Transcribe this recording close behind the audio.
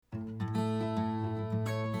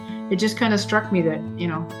it just kind of struck me that,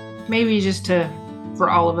 maybe just for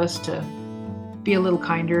all of us to be a little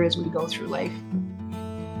kinder as we go through life.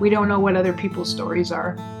 We don't know what other people's stories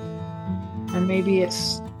are. And maybe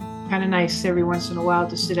it's kind of nice every once in a while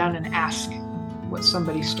to sit down and ask what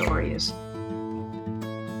somebody's story is.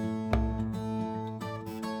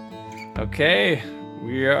 Okay,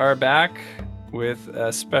 we are back with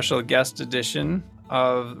a special guest edition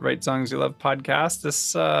of Write Songs You Love podcast.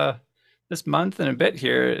 This month and a bit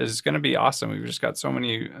here is going to be awesome. We've just got so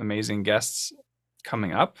many amazing guests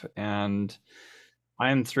coming up, and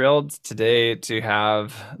I'm thrilled today to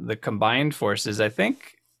have the combined forces. I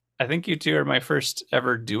think you two are my first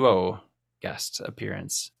ever duo guest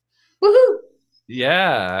appearance. Woohoo!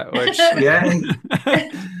 Yeah, which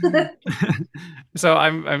so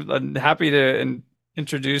I'm happy to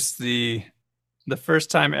introduce the first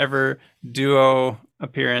time ever duo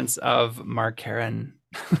appearance of MarKaren,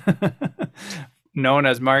 known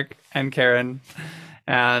as Mark and Karen.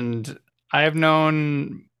 And I have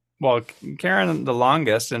known, Karen the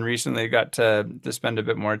longest, and recently got to spend a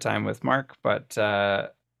bit more time with Mark. But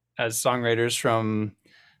as songwriters from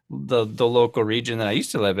the local region that I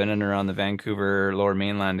used to live in and around the Vancouver Lower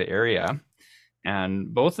Mainland area.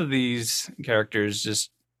 And both of these characters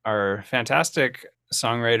just are fantastic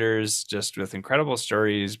songwriters, just with incredible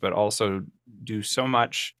stories, but also do so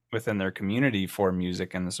much within their community for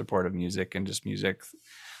music and the support of music, and just music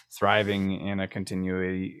thriving in a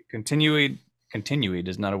continual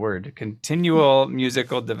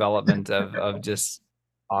musical development of just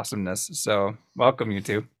awesomeness. So welcome, you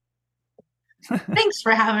two. Thanks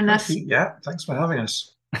for having us. Yeah, thanks for having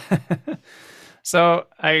us. So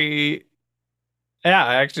I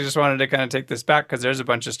actually just wanted to kind of take this back, because there's a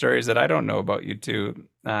bunch of stories that I don't know about you two,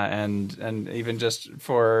 and even just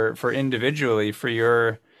for individually for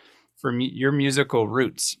your musical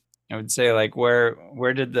roots. I would say, like,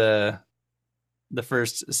 where did the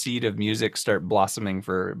first seed of music start blossoming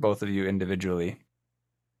for both of you individually?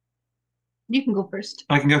 You can go first.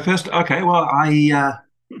 I can go first. Okay. Well,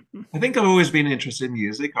 I think I've always been interested in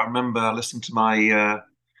music. I remember listening to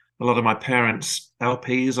a lot of my parents'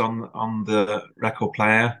 LPs on the record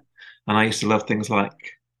player, and I used to love things like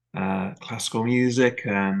classical music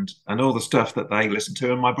and all the stuff that they listened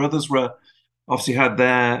to. And my brothers obviously had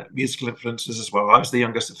their musical influences as well. I was the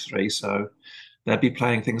youngest of three, so they'd be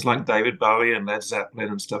playing things like David Bowie and Led Zeppelin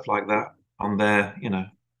and stuff like that on their,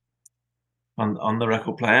 on the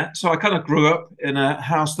record player. So I kind of grew up in a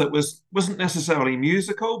house that wasn't necessarily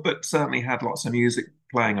musical, but certainly had lots of music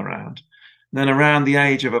playing around. And then around the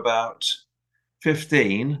age of about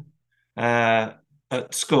 15,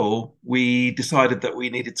 at school, we decided that we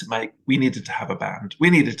needed to have a band. We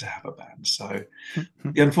needed to have a band. So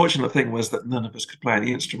the unfortunate thing was that none of us could play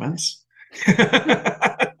the instruments.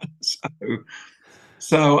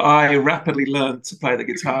 So I rapidly learned to play the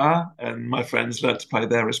guitar, and my friends learned to play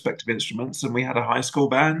their respective instruments, and we had a high school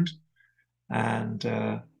band. And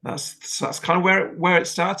that's kind of where it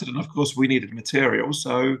started. And of course, we needed material,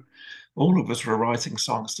 so all of us were writing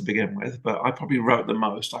songs to begin with. But I probably wrote the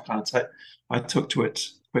most. I took to it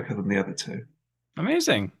quicker than the other two.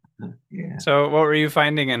 Amazing. Yeah. So, what were you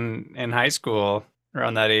finding in high school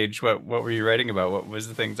around that age? What were you writing about? What was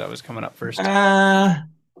the things that was coming up first?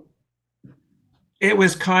 It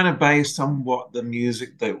was kind of based on what the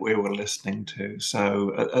music that we were listening to.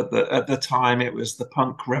 So at the time, it was the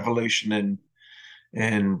punk revolution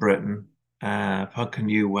in Britain, punk and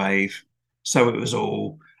new wave. So it was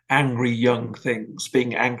all angry young things,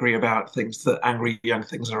 being angry about things that angry young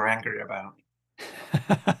things are angry about.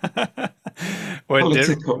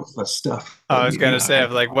 Political stuff. I was going to say,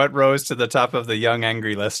 like, what rose to the top of the young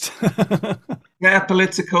angry list? Yeah,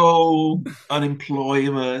 political,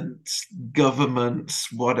 unemployment,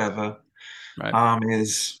 governments, whatever. Right.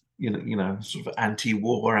 Armies, sort of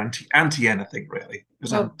anti-war, anti anything really.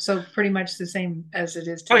 So pretty much the same as it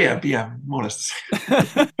is today. Oh yeah, more or less.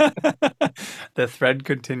 The thread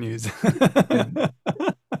continues. Yeah.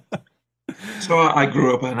 So I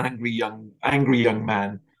grew up an angry young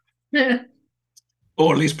man,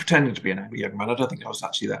 or at least pretending to be an angry young man. I don't think I was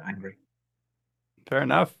actually that angry. Fair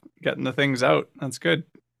enough. Getting the things out. That's good.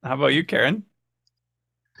 How about you, Karen?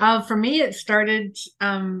 For me, it started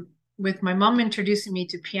with my mom introducing me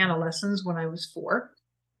to piano lessons when I was 4.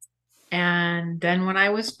 And then when I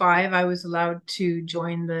was 5, I was allowed to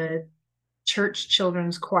join the church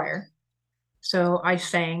children's choir. So I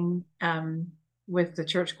sang with the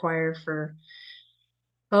church choir for,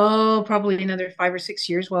 probably another 5 or 6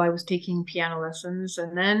 years while I was taking piano lessons.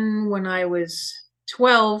 And then when I was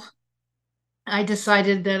 12, I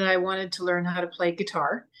decided that I wanted to learn how to play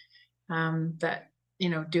guitar.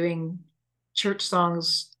 Doing church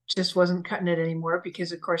songs just wasn't cutting it anymore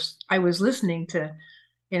because, of course, I was listening to,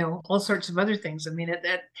 all sorts of other things. I mean,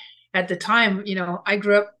 at the time, I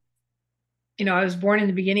grew up, I was born in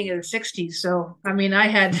the beginning of the 60s. So, I mean, I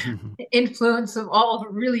had influence of all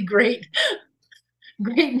really great,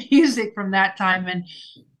 great music from that time.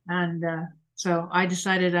 And so I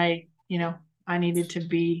decided I needed to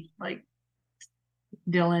be like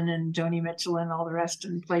Dylan and Joni Mitchell and all the rest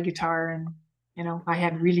and play guitar. And, I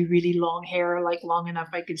had really, really long hair, like long enough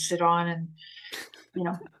I could sit on, and,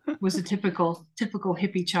 was a typical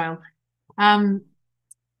hippie child.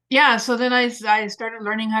 Yeah, so then I started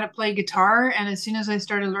learning how to play guitar. And as soon as I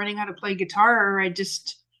started learning how to play guitar, I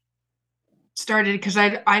just started, because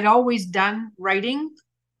I'd always done writing.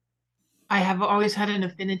 I have always had an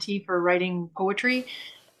affinity for writing poetry.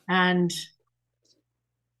 And as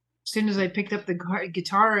soon as I picked up the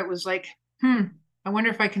guitar, it was like, I wonder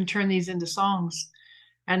if I can turn these into songs.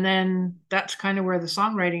 And then that's kind of where the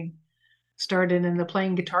songwriting started and the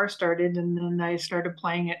playing guitar started. And then I started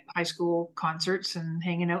playing at high school concerts and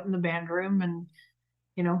hanging out in the band room and,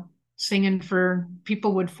 singing for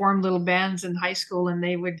people. Would form little bands in high school, and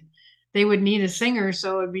they would need a singer.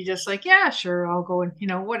 So it'd be just like, yeah, sure, I'll go, and,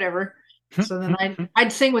 whatever. So then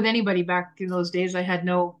I'd sing with anybody. Back in those days, I had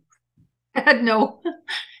no had no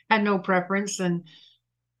preference.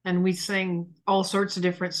 And we sang all sorts of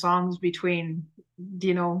different songs, between,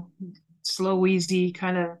 slow, easy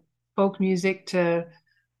kind of folk music to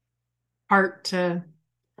Heart to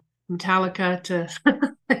Metallica to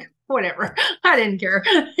like whatever. I didn't care.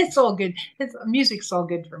 It's all good. Music's all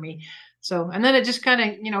good for me. So, and then it just kind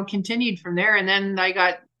of, continued from there. And then I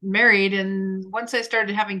got married. And once I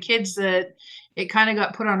started having kids, that it kind of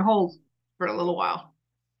got put on hold for a little while.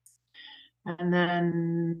 And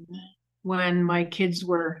then when my kids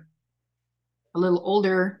were a little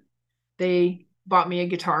older, they bought me a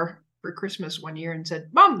guitar for Christmas one year and said,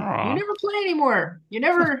 Mom, you never play anymore. You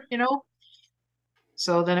never,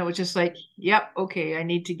 So then it was just like, yep, okay, I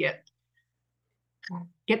need to get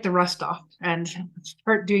the rust off and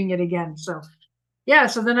start doing it again. So yeah,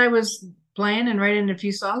 so then I was playing and writing a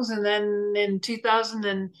few songs. And then in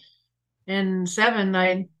 2007,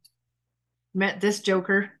 I met this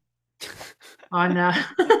joker on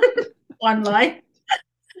online.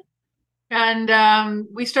 And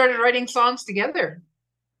we started writing songs together.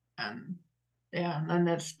 Yeah, and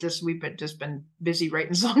then we've just been busy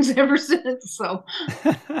writing songs ever since. So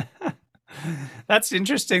that's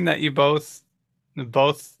interesting that you both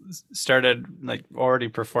started like already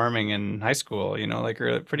performing in high school, like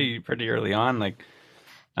pretty early on. Like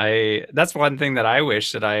that's one thing that I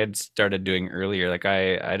wish that I had started doing earlier. Like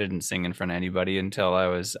I didn't sing in front of anybody until I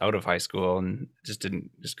was out of high school, and just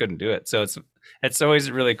couldn't do it. So it's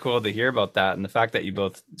always really cool to hear about that, and the fact that you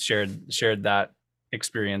both shared that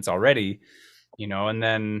experience already, and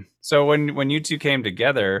then so when you two came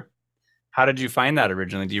together, how did you find that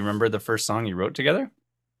originally? Do you remember the first song you wrote together?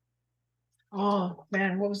 Oh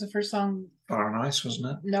man, what was the first song? Fire and Ice, wasn't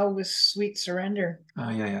it? No, it was Sweet Surrender. Oh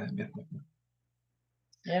yeah.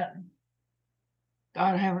 Yeah.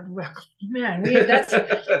 God, I haven't. Man,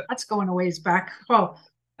 that's going a ways back. Oh,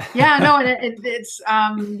 yeah, no, and it's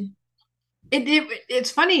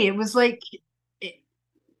funny. It was like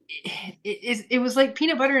it was like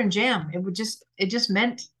peanut butter and jam. It just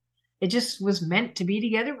was meant to be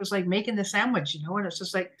together. It was like making the sandwich, and it's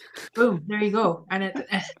just like, boom, there you go. And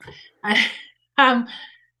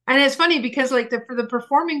and it's funny because like for the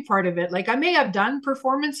performing part of it, like I may have done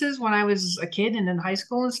performances when I was a kid and in high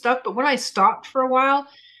school and stuff, but when I stopped for a while,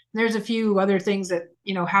 there's a few other things that,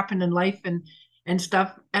 happened in life and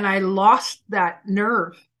stuff. And I lost that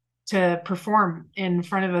nerve to perform in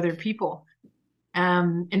front of other people.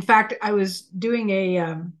 In fact, I was doing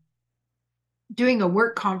a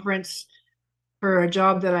work conference for a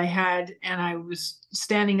job that I had, and I was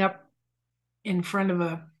standing up in front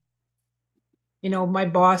of my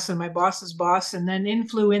boss and my boss's boss, and then in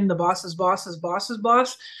flew in the boss's boss's boss's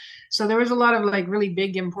boss. So there was a lot of like really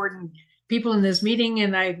big, important people in this meeting.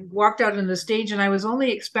 And I walked out on the stage, and I was only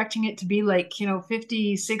expecting it to be like,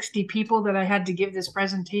 50, 60 people that I had to give this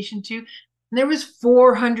presentation to. And there was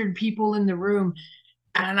 400 people in the room.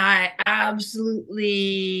 And I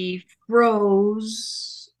absolutely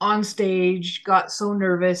froze on stage, got so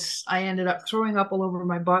nervous. I ended up throwing up all over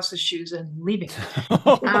my boss's shoes and leaving.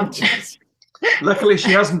 Luckily,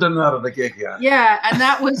 she hasn't done that at a gig yet. Yeah, and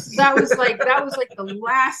that was like the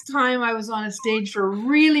last time I was on a stage for a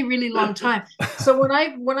really, really long time. So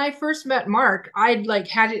when I first met Mark, I'd like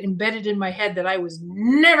had it embedded in my head that I was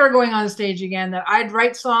never going on stage again. That I'd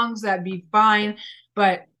write songs, that'd be fine,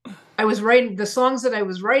 but I was writing the songs that I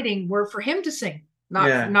was writing were for him to sing.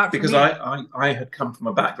 not for because me. I had come from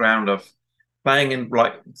a background of playing in,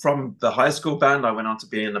 like, from the high school band. I went on to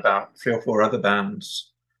be in about 3 or 4 other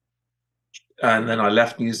bands, and then I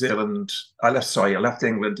left New Zealand. I left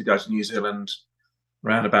England to go to New Zealand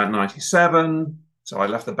around about 97. So I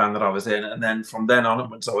left the band that I was in, and then from then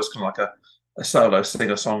onwards, I was kind of like a solo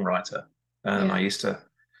singer-songwriter. And I used to.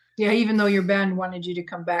 Yeah, even though your band wanted you to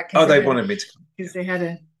come back. Oh, they wanted me to come because they had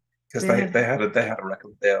a. Because they had a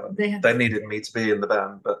record deal. They needed me to be in the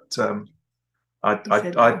band, but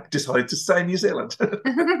I decided to stay in New Zealand.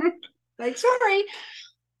 Like, sorry.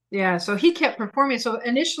 Yeah, so he kept performing. So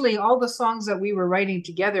initially, all the songs that we were writing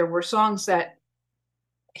together were songs that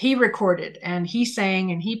he recorded and he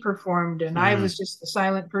sang and he performed, and I was just the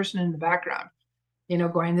silent person in the background,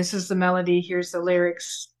 going, this is the melody, here's the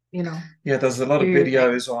lyrics, Yeah, there's a lot of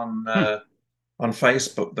videos on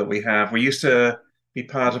Facebook that we have. We used to be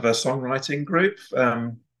part of a songwriting group,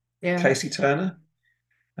 Casey Turner,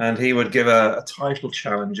 and he would give a title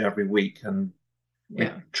challenge every week, and we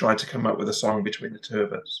tried to come up with a song between the two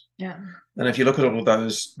of us. Yeah. And if you look at all of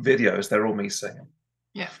those videos, they're all me singing.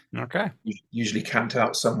 Yeah. Okay. Usually camped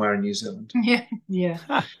out somewhere in New Zealand. Yeah. Yeah.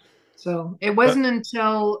 Huh. So it wasn't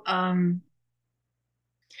until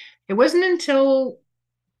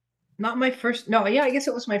not my first. No, yeah, I guess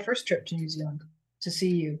it was my first trip to New Zealand to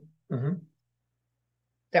see you. Mm-hmm.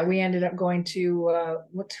 That we ended up going to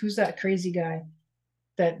who's that crazy guy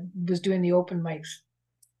that was doing the open mics?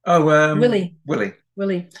 Oh, Willie.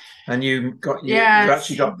 And you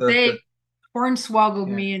actually got they hornswoggled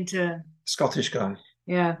me into Scottish guy.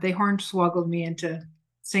 Yeah, they hornswoggled me into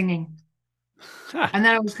singing. And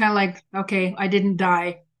then I was kind of like, okay, I didn't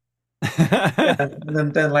die.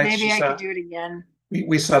 and then later maybe I could do it again.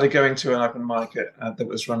 We started going to an open mic that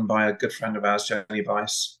was run by a good friend of ours, Jenny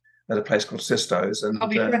Weiss, at a place called Sisto's. And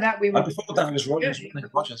before that it was Rogers.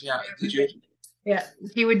 Rogers, yeah. Did you? Yeah,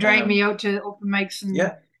 he would drag me out to open mics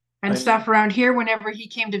and stuff around here. Whenever he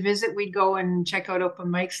came to visit, we'd go and check out open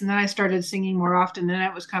mics. And then I started singing more often. And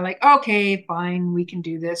it was kind of like, okay, fine, we can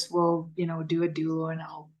do this. We'll, do a duo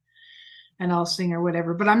and I'll sing or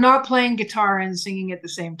whatever. But I'm not playing guitar and singing at the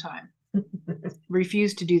same time.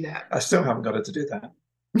 Refuse to do that. I still haven't got it to do that.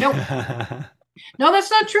 Nope. No,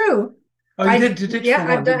 that's not true. Oh, you did? Yeah,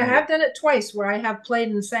 I have done it twice where I have played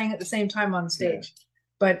and sang at the same time on stage. Yeah.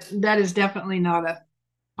 But that is definitely not a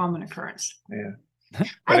common occurrence. Yeah.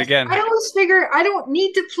 But again, I always figure I don't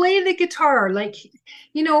need to play the guitar. Like,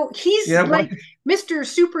 he's like Mr.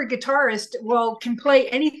 Super Guitarist, can play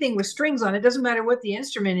anything with strings on it. Doesn't matter what the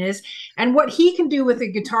instrument is. And what he can do with a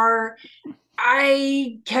guitar,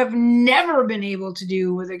 I have never been able to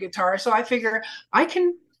do with a guitar. So I figure I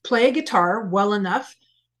can play a guitar well enough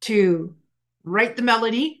to write the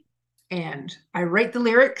melody, and I write the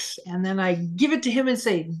lyrics, and then I give it to him and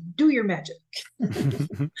say, do your magic.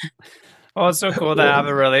 Well, it's so cool to have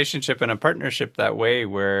a relationship and a partnership that way,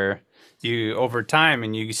 where you over time,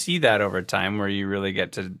 and you see that over time, where you really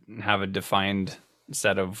get to have a defined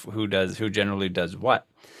set of who generally does what,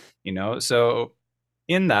 So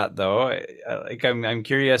in that though, I'm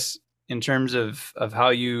curious in terms of how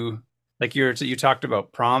you, like you talked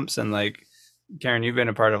about prompts, and like Karen, you've been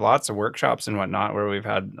a part of lots of workshops and whatnot where we've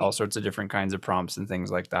had all sorts of different kinds of prompts and things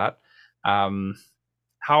like that.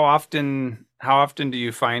 How often do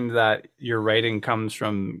you find that your writing comes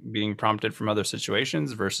from being prompted from other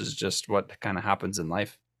situations versus just what kind of happens in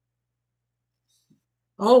life?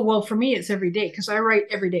 Oh, well, for me, it's every day, because I write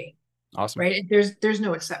every day. Awesome. Right. There's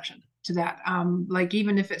no exception to that. Like,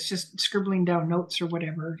 even if it's just scribbling down notes or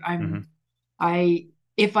whatever,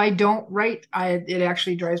 if I don't write, it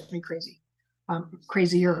actually drives me crazy.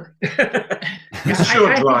 Crazier. It's a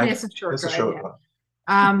short drive. It's a short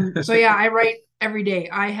drive. So yeah, I write every day.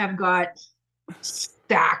 I have got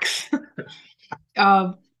stacks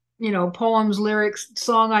of, poems, lyrics,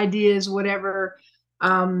 song ideas, whatever.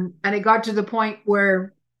 And it got to the point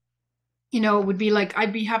where, it would be like,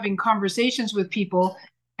 I'd be having conversations with people,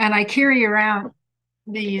 and I carry around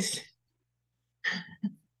this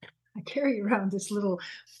little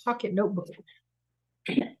pocket notebook.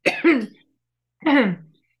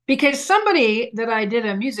 Because somebody that I did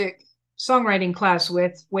a music songwriting class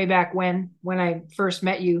with way back when I first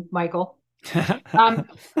met you, Michael,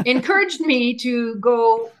 encouraged me to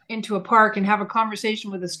go into a park and have a conversation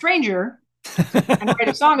with a stranger and write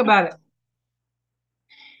a song about it.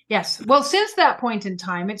 Yes. Well, since that point in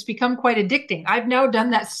time, it's become quite addicting. I've now done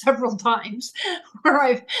that several times where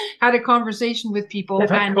I've had a conversation with people. They've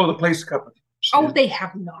had to call the police a couple of times. Oh, they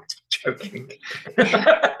have not. Joking.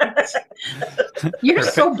 You're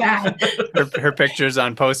so bad. Her pictures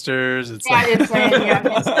on posters. It's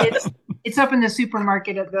It's up in the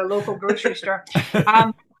supermarket at the local grocery store.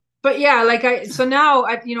 But yeah, like so now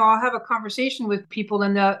I'll have a conversation with people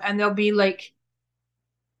and they'll be like,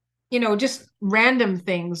 just random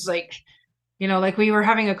things like we were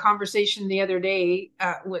having a conversation the other day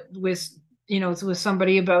with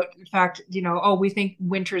somebody about the fact, oh, we think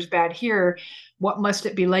winter's bad here. What must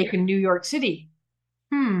it be like in New York City?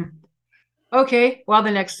 Okay. Well,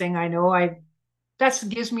 the next thing I know, that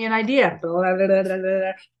gives me an idea.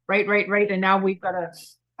 Right. And now we've got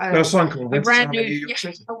There's a song called a Wintertime brand in new New York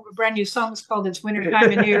City. a brand new song is called "It's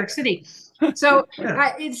Wintertime in New York City." So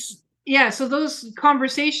Yeah. so those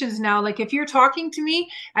conversations now, like if you're talking to me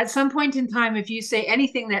at some point in time, if you say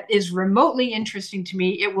anything that is remotely interesting to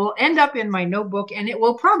me, it will end up in my notebook and it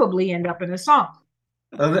will probably end up in a song.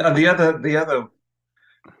 And the other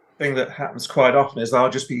thing that happens quite often is I'll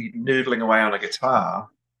just be noodling away on a guitar,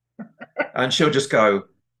 and she'll just go,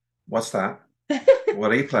 "What's that?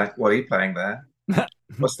 What are you playing? What are you playing there?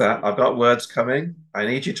 What's that? I've got words coming. I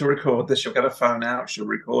need you to record this." She'll get a phone out. She'll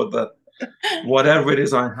record the whatever it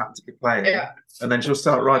is I happen to be playing, Yeah. and then she'll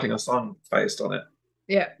start writing a song based on it.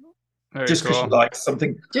 Yeah. Very Just because cool. she likes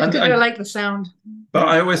something. Just because I like the sound. But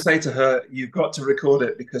I always say to her, "You've got to record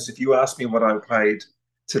it, because if you ask me what I played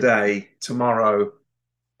today, tomorrow,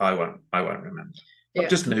 I won't remember." Yeah. I'm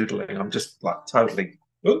just noodling. I'm just like totally.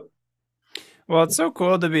 Ooh. Well, it's so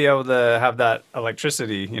cool to be able to have that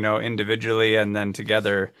electricity, individually and then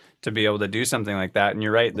together to be able to do something like that. And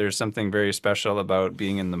you're right, there's something very special about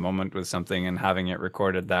being in the moment with something and having it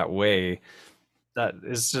recorded that way that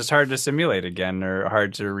is just hard to simulate again or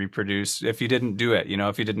hard to reproduce if you didn't do it,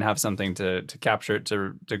 if you didn't have something to capture it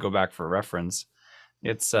to go back for reference.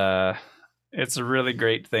 It's a really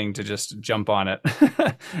great thing to just jump on it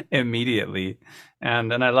immediately,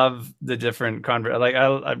 and I love the different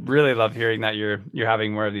I really love hearing that you're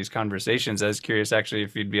having more of these conversations. I was curious actually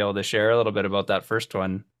if you'd be able to share a little bit about that first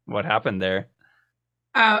one, what happened there.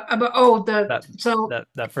 That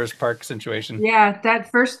first park situation. Yeah,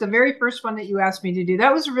 the very first one that you asked me to do,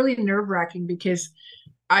 that was really nerve-wracking because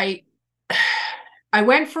I I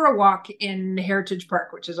went for a walk in Heritage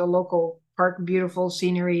Park, which is a local park, beautiful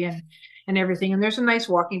scenery and everything. And there's a nice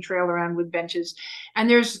walking trail around with benches. And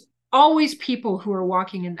there's always people who are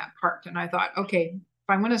walking in that park. And I thought, okay, if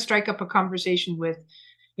I'm going to strike up a conversation with,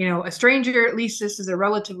 a stranger, at least this is a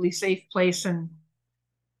relatively safe place and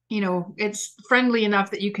it's friendly enough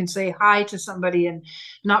that you can say hi to somebody and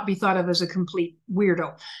not be thought of as a complete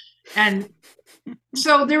weirdo. And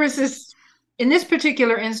so there was in this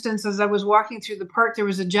particular instance, as I was walking through the park, there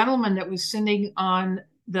was a gentleman that was sitting on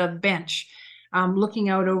the bench, looking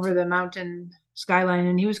out over the mountain skyline,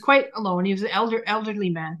 and he was quite alone. He was an elderly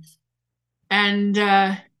man. And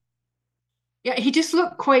he just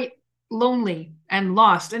looked quite lonely and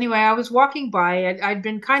lost. Anyway, I was walking by. I'd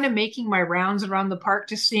been kind of making my rounds around the park,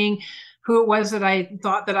 just seeing who it was that I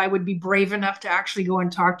thought that I would be brave enough to actually go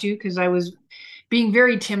and talk to, because I was being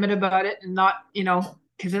very timid about it and not,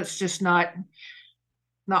 because it's just not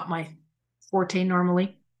my forte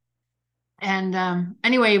normally. And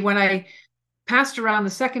anyway, when I passed around the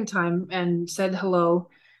second time and said hello,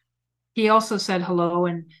 he also said hello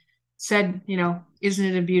and said, "Isn't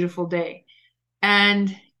it a beautiful day?"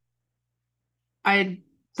 And I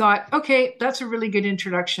thought, okay, that's a really good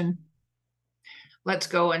introduction. Let's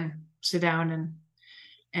go and sit down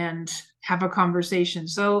and have a conversation.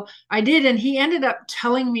 So I did, and he ended up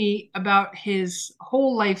telling me about his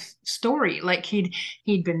whole life story. Like he'd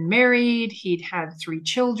been married, he'd had 3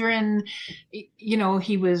 children,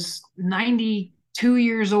 he was 92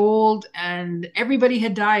 years old, and everybody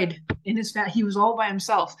had died in his family. He was all by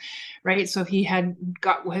himself, right? So he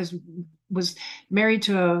was married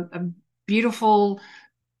to a beautiful,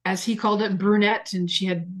 as he called it, brunette, and she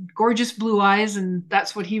had gorgeous blue eyes, and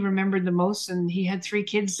that's what he remembered the most. And he had 3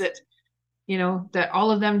 kids that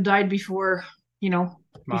all of them died before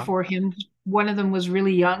him. One of them was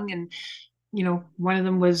really young, and one of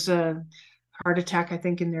them was a heart attack, I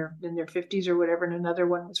think in their 50s or whatever, and another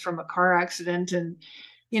one was from a car accident. And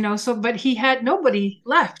but he had nobody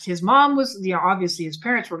left. His mom was, obviously his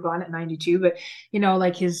parents were gone at 92, but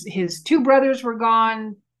like his 2 brothers were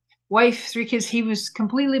gone, wife, 3 kids. He was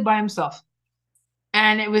completely by himself.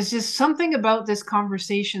 And it was just something about this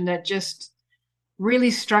conversation that just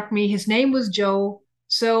really struck me. His name was Joe.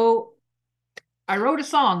 So I wrote a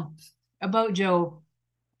song about Joe,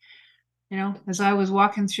 as I was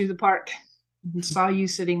walking through the park and saw you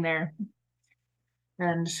sitting there.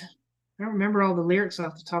 And I don't remember all the lyrics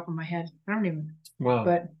off the top of my head. I don't even. Wow.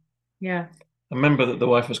 But yeah. I remember that the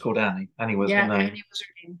wife was called Annie. Annie was her name. Annie was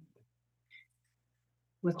her name.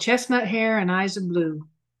 With chestnut hair and eyes of blue.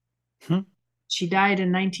 She died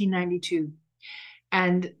in 1992.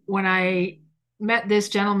 And when I met this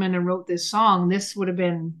gentleman and wrote this song, this would have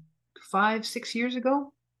been 5, 6 years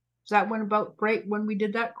ago. Is that when about right when we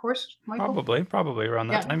did that course, Michael? Probably around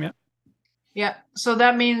that time, yeah. Yeah. So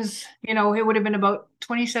that means, it would have been about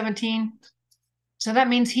 2017. So that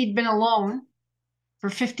means he'd been alone for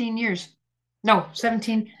 15 years. No,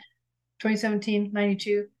 2017,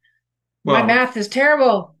 92. My math is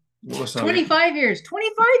terrible. 25 years.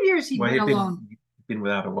 25 years he'd been alone. Been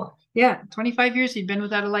without a wife. Yeah, 25 years he'd been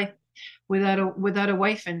without a life, without a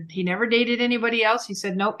wife, and he never dated anybody else. He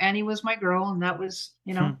said, "No, Annie was my girl," and that was,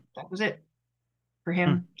 that was it for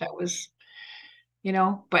him. That was,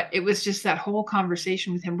 but it was just that whole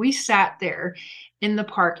conversation with him. We sat there in the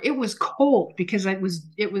park. It was cold because I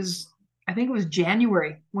think it was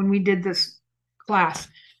January when we did this class.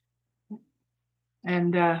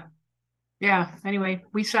 And anyway,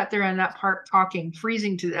 we sat there in that park talking,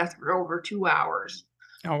 freezing to death for over 2 hours.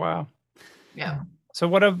 Oh, wow. Yeah. So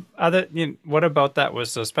what about that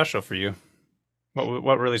was so special for you?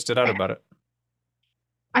 What really stood out about it?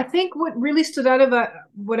 I think what really stood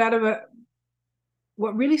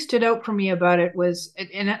out for me about it was,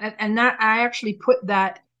 and that I actually put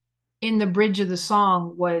that in the bridge of the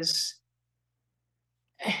song was,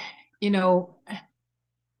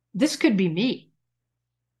 this could be me.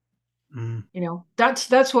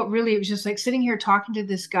 That's what really, it was just like sitting here talking to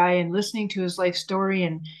this guy and listening to his life story,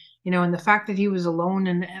 and and the fact that he was alone,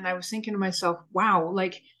 and I was thinking to myself, wow,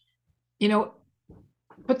 like,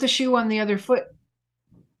 put the shoe on the other foot.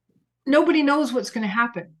 Nobody knows what's going to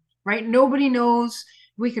happen, right? Nobody knows.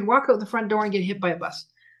 We could walk out the front door and get hit by a bus,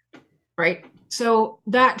 right? So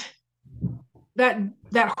that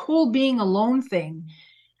whole being alone thing,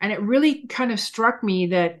 and it really kind of struck me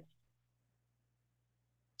that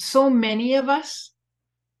so many of us,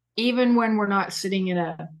 even when we're not sitting in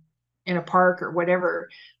a park or whatever,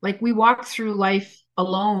 like we walk through life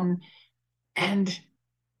alone and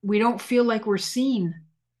we don't feel like we're seen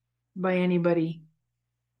by anybody,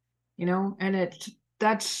 and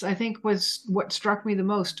that's, I think, was what struck me the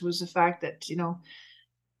most, was the fact that,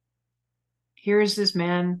 here's this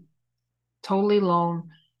man totally alone,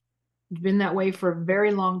 been that way for a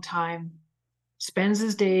very long time, spends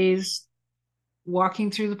his days walking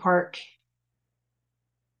through the park,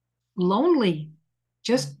 lonely,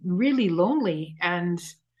 just really lonely, and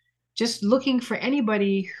just looking for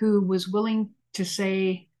anybody who was willing to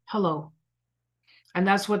say hello. And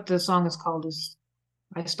that's what the song is called, is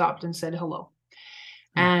I stopped and said hello.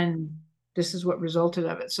 And this is what resulted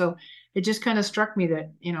of it. So it just kind of struck me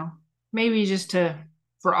that, maybe just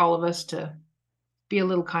for all of us to be a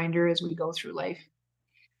little kinder as we go through life.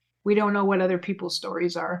 We don't know what other people's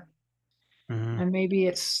stories are. And maybe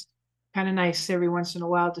it's kind of nice every once in a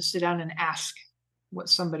while to sit down and ask what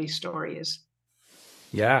somebody's story is.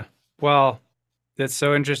 Yeah. Well, that's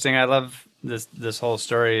so interesting. I love this whole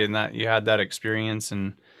story, and that you had that experience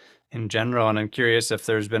in general. And I'm curious if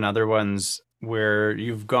there's been other ones where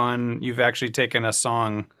you've actually taken a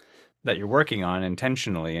song that you're working on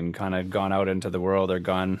intentionally and kind of gone out into the world, or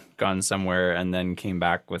gone somewhere and then came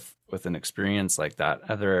back with an experience like that.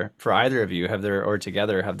 For either of you, have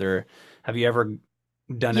you ever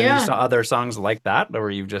done any other songs like that,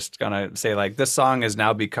 or you've just gonna say, like, this song has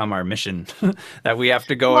now become our mission that we have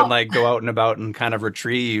to go and like go out and about and kind of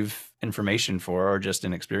retrieve information for, or just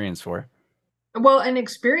an experience for? Well, an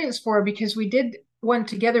experience for, because we did one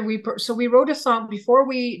together. We wrote a song before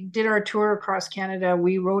we did our tour across Canada.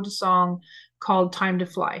 We wrote a song called "Time to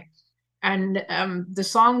Fly," and the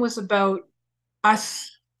song was about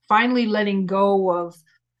us finally letting go of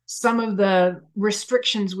some of the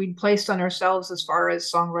restrictions we'd placed on ourselves as far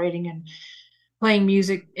as songwriting and playing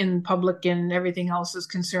music in public and everything else is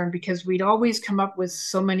concerned, because we'd always come up with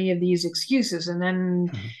so many of these excuses. And then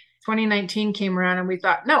 2019 came around and we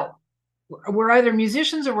thought, no, we're either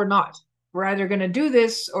musicians or we're not. We're either going to do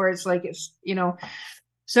this, or it's like,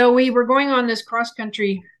 so we were going on this cross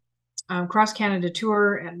Canada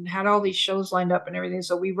tour and had all these shows lined up and everything.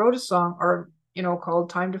 So we wrote a song, called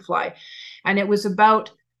 "Time to Fly." And it was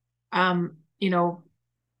about,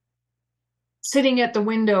 sitting at the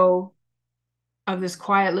window of this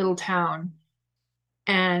quiet little town,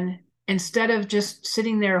 and instead of just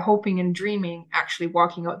sitting there hoping and dreaming, actually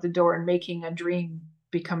walking out the door and making a dream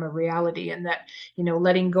become a reality, and that,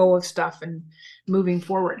 letting go of stuff and moving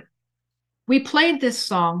forward. We played this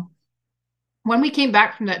song when we came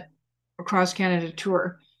back from that across Canada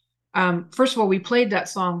tour. First of all, we played that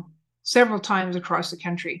song several times across the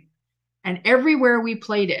country, and everywhere we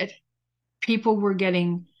played it, people were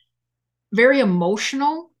getting very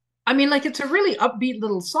emotional I mean, like it's a really upbeat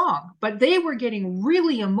little song, but they were getting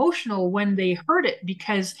really emotional when they heard it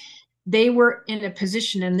because they were in a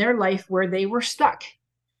position in their life where they were stuck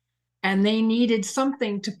and they needed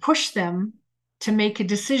something to push them to make a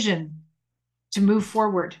decision to move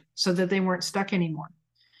forward so that they weren't stuck anymore.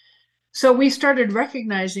 So we started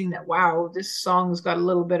recognizing that, wow, this song's got a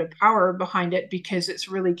little bit of power behind it because it's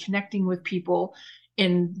really connecting with people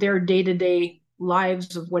in their day-to-day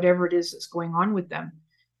lives of whatever it is that's going on with them.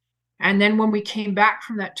 And then when we came back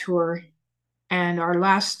from that tour, and our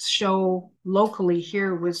last show locally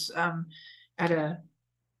here was at a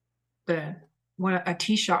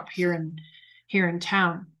tea shop here in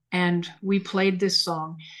town, and we played this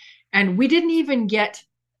song, and we didn't even get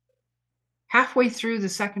halfway through the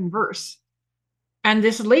second verse. And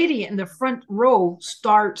this lady in the front row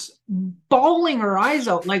starts bawling her eyes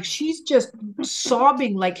out, like she's just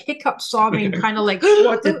sobbing, like hiccup sobbing, kind of like,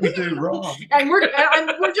 what did we do wrong? And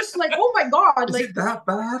we're just like, oh my God. Is like, it that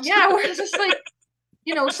bad? Yeah, we're just like,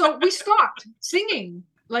 so we stopped singing,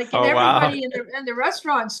 like, and Oh, wow. everybody in the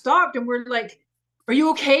restaurant stopped, and we're like, are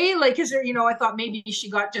you okay? Like, is there, I thought maybe she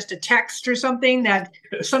got just a text or something that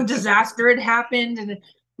some disaster had happened. And,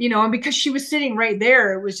 and because she was sitting right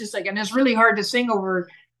there, it was just like, and it's really hard to sing over,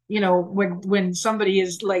 when somebody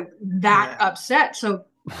is like that upset. So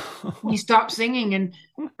we stopped singing,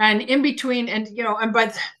 and in between, and, and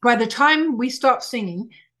by the time we stopped singing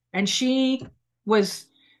and she was,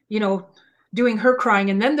 doing her crying,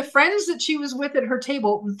 and then the friends that she was with at her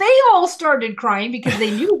table, they all started crying because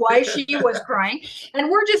they knew why she was crying.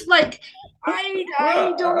 And we're just like,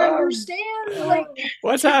 I don't understand, like,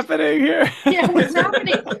 what's happening here? Yeah, what's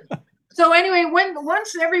happening? So anyway,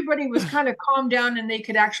 once everybody was kind of calmed down and they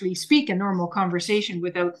could actually speak a normal conversation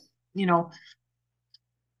without,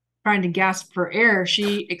 trying to gasp for air,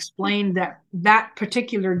 she explained that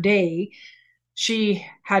particular day she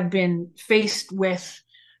had been faced with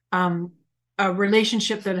a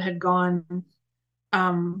relationship that had gone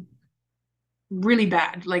really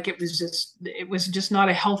bad. Like it was just not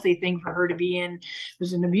a healthy thing for her to be in. It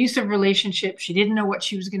was an abusive relationship. She didn't know what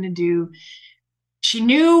she was going to do. She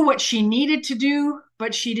knew what she needed to do,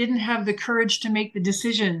 but she didn't have the courage to make the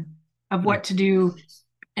decision of what to do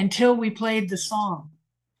until we played the song.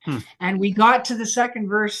 And we got to the second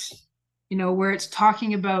verse, where it's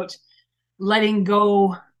talking about letting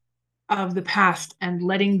go of the past and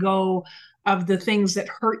letting go of the things that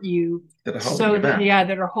hurt you, that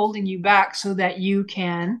are holding you back so that you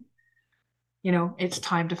can, it's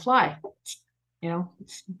time to fly.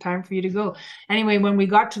 It's time for you to go. Anyway, when we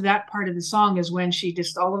got to that part of the song is when she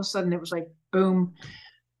just all of a sudden, it was like, boom,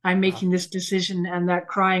 I'm making this decision. And that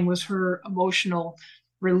crying was her emotional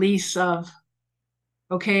release of,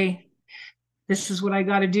 okay, this is what I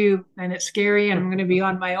got to do. And it's scary and I'm going to be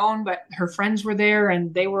on my own. But her friends were there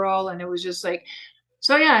and they were all, and it was just like,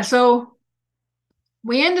 so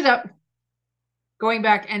we ended up going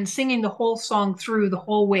back and singing the whole song through the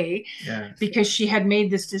whole way because she had made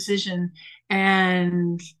this decision.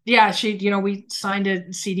 And she, we signed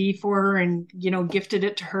a CD for her and, gifted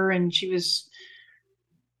it to her, and she was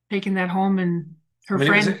taking that home, and her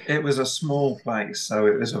friend. It was a small place, so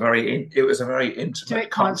it was a very intimate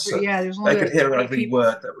concert. Yeah, they could hear every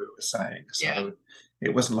word that we were saying. So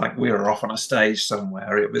it wasn't like we were off on a stage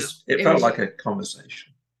somewhere. It felt like a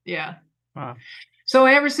conversation. Yeah. Wow. So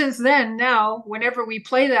ever since then, now, whenever we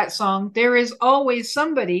play that song, there is always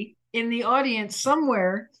somebody in the audience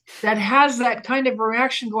somewhere that has that kind of a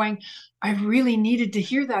reaction going, I really needed to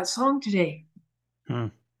hear that song today.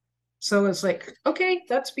 So it's like, okay,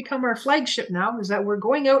 that's become our flagship now, is that we're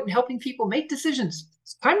going out and helping people make decisions.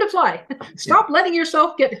 It's time to fly. Stop letting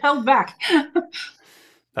yourself get held back.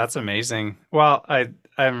 That's amazing. Well,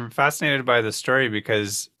 I'm fascinated by the story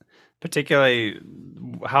because particularly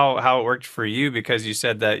how it worked for you, because you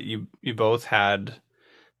said that you both had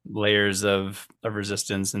layers of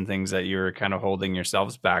resistance and things that you were kind of holding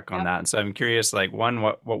yourselves back on that. And so I'm curious, like, one,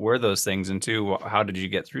 what were those things? And two, how did you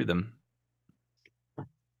get through them?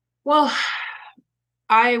 Well,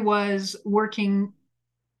 I was working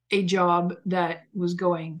a job that was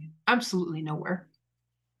going absolutely nowhere.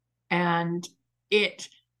 And it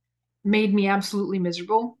made me absolutely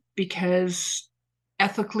miserable because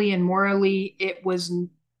ethically and morally, it was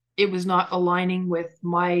not aligning with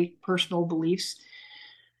my personal beliefs.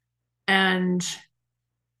 And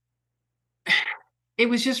it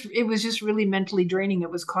was just really mentally draining.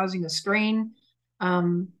 It was causing a strain,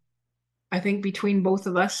 I think, between both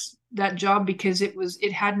of us, that job, because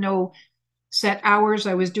it had no set hours.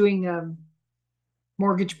 I was doing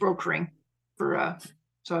mortgage brokering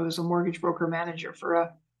so I was a mortgage broker manager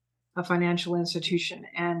for a financial institution,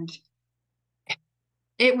 and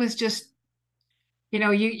it was just,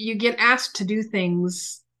 you get asked to do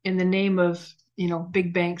things in the name of,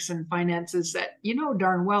 big banks and finances that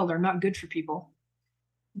darn well they're not good for people,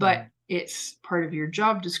 but it's part of your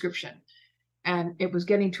job description. And it was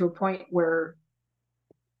getting to a point where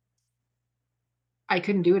I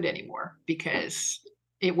couldn't do it anymore because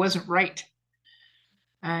it wasn't right.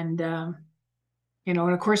 And, and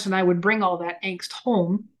of course, and I would bring all that angst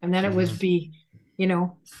home, and then it was be,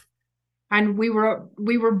 and we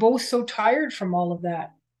were both so tired from all of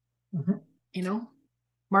that.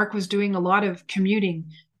 Mark was doing a lot of commuting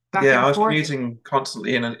back and I was forth. commuting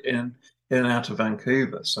constantly in and out of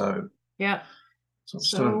Vancouver. So yeah.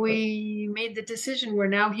 So we made the decision where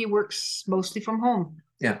now he works mostly from home.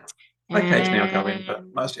 Yeah. Occasionally I'll go in, but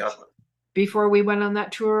mostly I work. Before we went on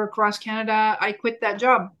that tour across Canada, I quit that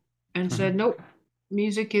job and said, nope,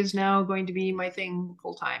 music is now going to be my thing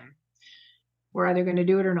full time. We're either going to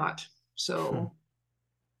do it or not. So,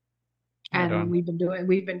 and we've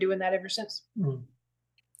been doing that ever since.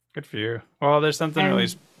 Good for you. Well, there's something really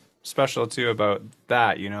special too about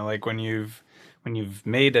that, like when you've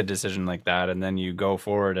made a decision like that and then you go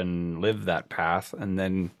forward and live that path and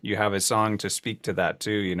then you have a song to speak to that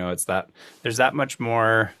too, it's that there's that much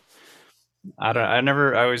more. I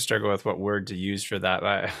always struggle with what word to use for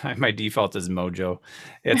that. My default is mojo.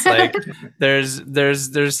 It's like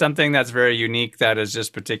there's something that's very unique that is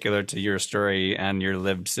just particular to your story and your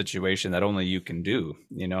lived situation that only you can do,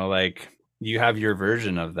 like you have your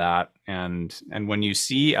version of that. And when you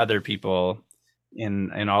see other people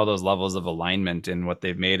in all those levels of alignment in what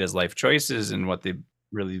they've made as life choices and what they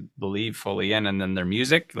really believe fully in, and then their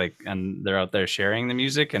music, and they're out there sharing the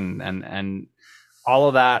music and all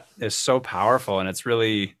of that is so powerful. And it's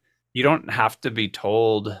really, you don't have to be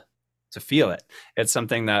told to feel it. It's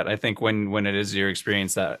something that I think when it is your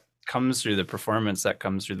experience that comes through the performance, that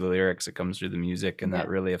comes through the lyrics, it comes through the music, and that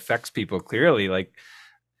really affects people clearly. Like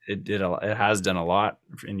it has done a lot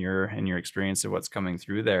in your experience of what's coming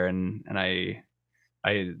through there. And I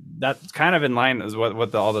that's kind of in line is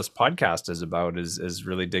what all this podcast is about, is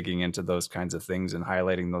really digging into those kinds of things and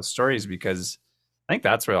highlighting those stories, because I think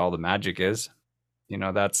that's where all the magic is.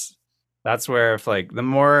 That's where, if the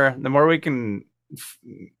more we can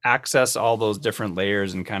access all those different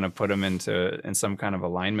layers and kind of put them in some kind of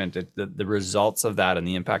alignment, the results of that and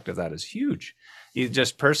the impact of that is huge.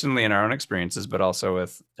 Just personally in our own experiences, but also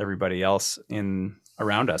with everybody else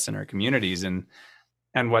around us in our communities. And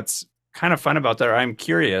what's kind of fun about that, I'm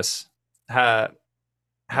curious,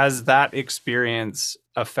 has that experience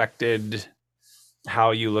affected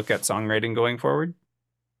how you look at songwriting going forward?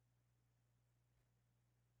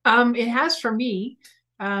 It has for me.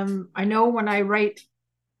 I know when I write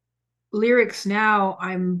lyrics now,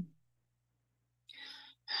 I don't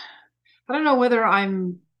know whether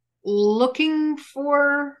I'm looking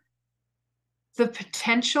for the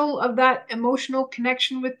potential of that emotional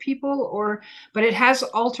connection with people, but it has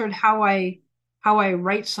altered how I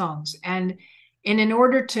write songs. And in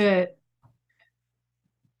order to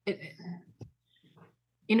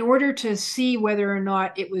see whether or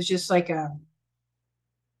not it was just like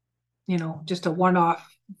just a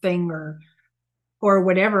one-off thing or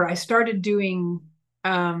whatever, I started doing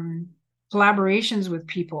collaborations with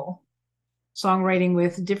people, songwriting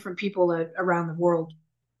with different people around the world,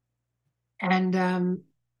 and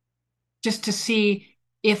just to see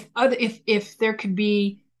if there could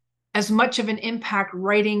be as much of an impact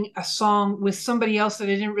writing a song with somebody else that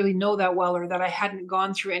I didn't really know that well, or that I hadn't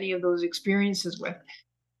gone through any of those experiences with.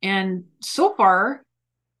 And so far,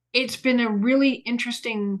 it's been a really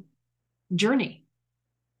interesting journey.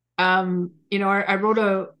 I wrote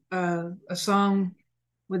a song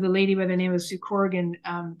with a lady by the name of Sue Corrigan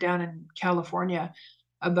down in California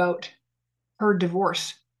about her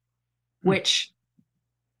divorce, which,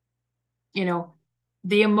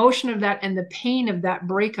 the emotion of that and the pain of that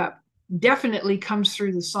breakup definitely comes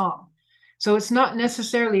through the song. So it's not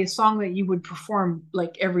necessarily a song that you would perform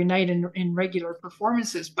like every night in regular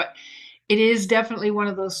performances, but it is definitely one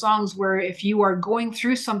of those songs where if you are going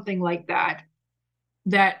through something like that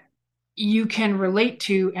you can relate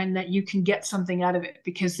to and that you can get something out of it,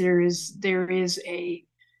 because there is a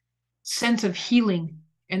sense of healing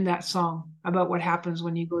in that song about what happens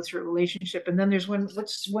when you go through a relationship. And then there's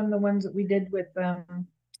what's one of the ones that we did with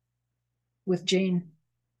Jane.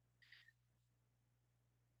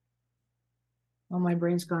 Oh, my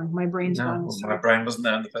brain's gone. My brain wasn't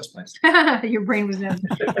there in the first place. Your brain was there.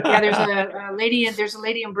 Yeah, there's a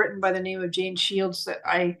lady in Britain by the name of Jane Shields that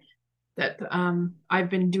I've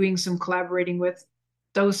been doing some collaborating with.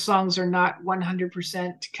 Those songs are not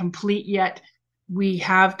 100% complete yet, we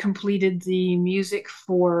have completed the music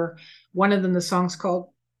for one of them. The song's called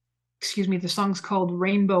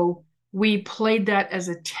Rainbow. We played that as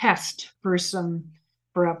a test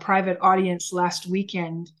for a private audience last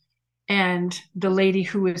weekend. And the lady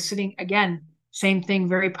who was sitting, again, same thing,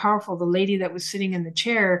 very powerful. The lady that was sitting in the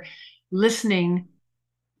chair listening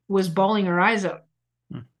was bawling her eyes out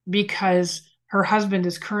because her husband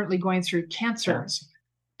is currently going through cancer.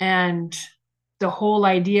 And the whole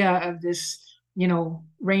idea of this,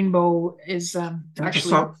 rainbow is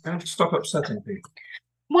actually. You have to stop upsetting people.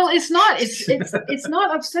 Well, it's not. It's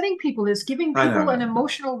not upsetting people. It's giving people an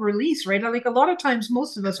emotional release, right? Like a lot of times,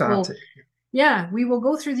 most of us we will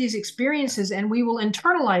go through these experiences and we will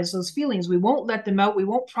internalize those feelings. We won't let them out. We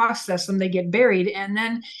won't process them. They get buried. And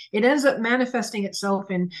then it ends up manifesting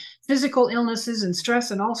itself in physical illnesses and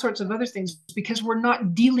stress and all sorts of other things because we're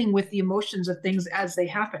not dealing with the emotions of things as they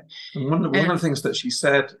happen. And one of the things that she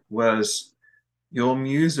said was, your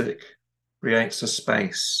music creates a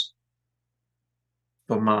space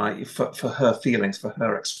for her feelings, for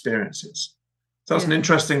her experiences. So that's an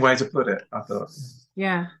interesting way to put it, I thought.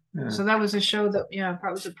 Yeah. So that was a show that,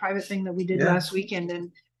 it was a private thing that we did last weekend.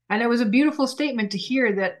 And it was a beautiful statement to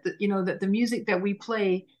hear that, that the music that we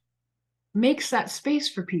play makes that space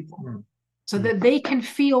for people so that they can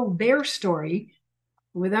feel their story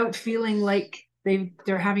without feeling like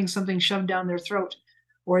they're having something shoved down their throat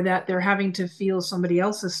or that they're having to feel somebody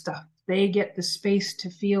else's stuff. They get the space to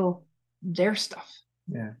feel their stuff.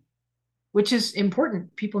 Yeah. Which is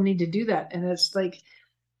important. People need to do that. And it's like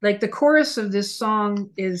the chorus of this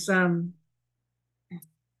song is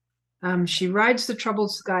she rides the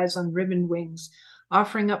troubled skies on ribboned wings,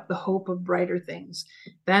 offering up the hope of brighter things,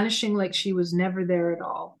 vanishing like she was never there at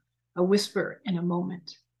all, a whisper in a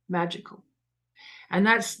moment, magical. And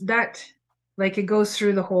that like it goes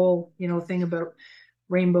through the whole thing about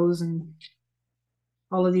rainbows and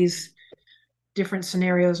all of these different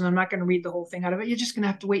scenarios. And I'm not going to read the whole thing out of it. You're just going to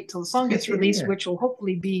have to wait till the song gets released, which will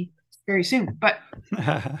hopefully be very soon. But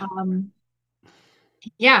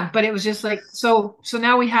but it was just like so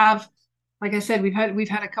now we have, like I said, we've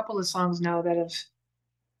had a couple of songs now that have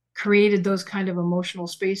created those kind of emotional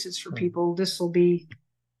spaces for people. This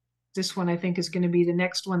one I think is going to be the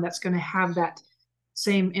next one that's going to have that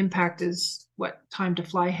same impact as what Time to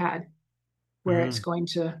Fly had, where it's going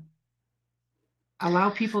to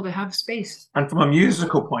allow people to have space. And from a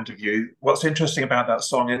musical point of view, what's interesting about that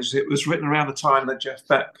song is it was written around the time that Jeff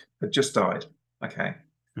Beck had just died. Okay.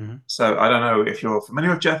 So I don't know if you're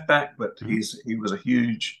familiar with Jeff Beck, but he was a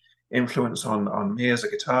huge influence on me as a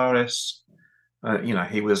guitarist.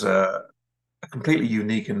 He was a completely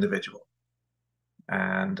unique individual.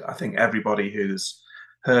 And I think everybody who's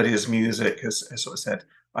heard his music has sort of said,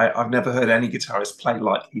 I've never heard any guitarist play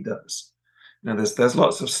like he does. There's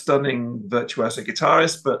lots of stunning virtuoso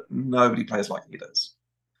guitarists, but nobody plays like he does.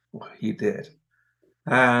 Well, he did.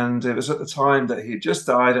 And it was at the time that he had just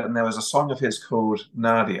died, and there was a song of his called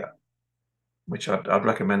Nadia, which I'd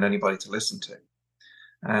recommend anybody to listen to.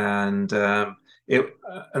 And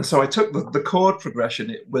so I took the chord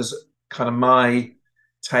progression. It was kind of my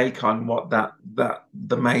take on what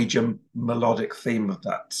the major melodic theme of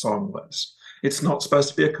that song was. It's not supposed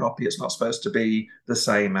to be a copy. It's not supposed to be the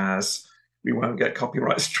same as, we won't get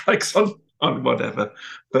copyright strikes on whatever.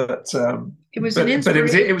 But it was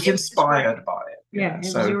inspired by it. Yeah,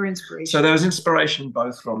 it was your inspiration. So there was inspiration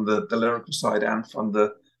both from the lyrical side and from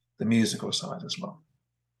the musical side as well.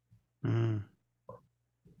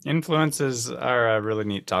 Influences are a really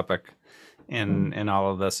neat topic in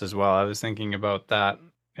all of this as well. I was thinking about that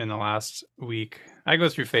in the last week. I go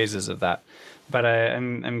through phases of that, but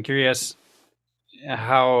I'm curious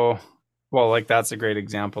how, well, like that's a great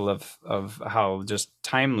example of how just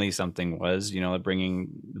timely something was,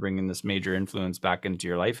 bringing this major influence back into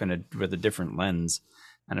your life with a different lens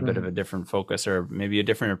and a bit of a different focus, or maybe a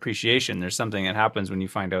different appreciation. There's something that happens when you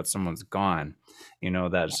find out someone's gone,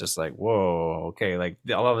 that's just like, whoa, okay. Like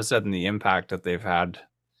all of a sudden the impact that they've had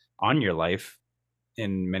on your life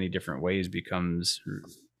in many different ways becomes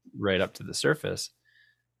right up to the surface.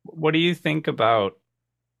 What do you think about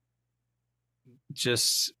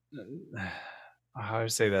just, how to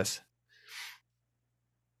say this?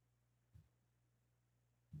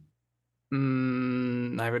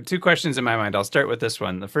 I have two questions in my mind. I'll start with this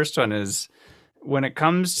one. The first one is, when it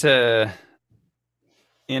comes to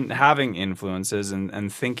having influences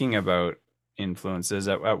and thinking about influences,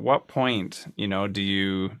 at what point, do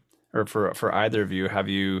you, or for either of you, have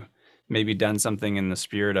you maybe done something in the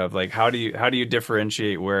spirit of like, how do you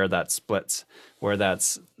differentiate where that splits, where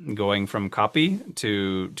that's going from copy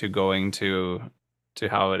to going to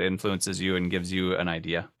how it influences you and gives you an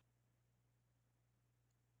idea?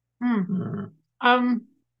 Mm.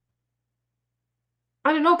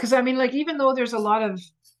 I don't know, because I mean, like, even though there's a lot of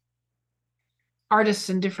artists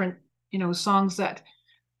and different, songs that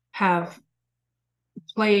have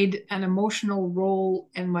played an emotional role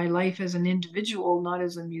in my life as an individual, not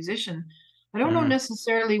as a musician, I don't know Mm.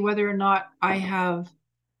 necessarily whether or not I have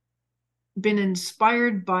been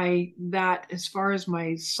inspired by that as far as my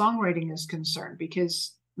songwriting is concerned,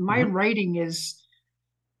 because my Mhm. writing is,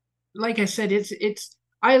 like I said, it's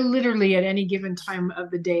I literally at any given time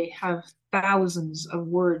of the day have thousands of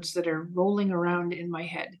words that are rolling around in my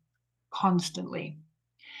head constantly.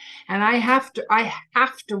 And I have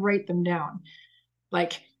to write them down.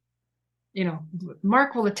 Like,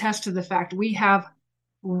 Mark will attest to the fact we have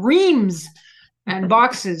reams and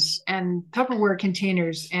boxes and Tupperware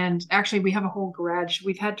containers. And actually, we have a whole garage.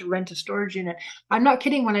 We've had to rent a storage unit. I'm not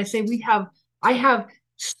kidding when I say I have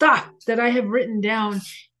stuff that I have written down,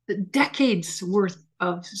 decades worth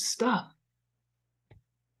of stuff.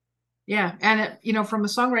 Yeah. And, from a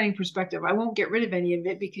songwriting perspective, I won't get rid of any of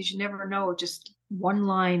it because you never know. Just one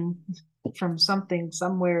line from something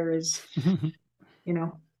somewhere is, you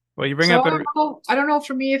know. Well, you bring So up a I don't know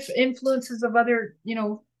for me if influences of other,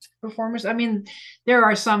 performers. I mean, there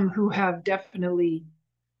are some who have definitely,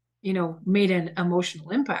 made an emotional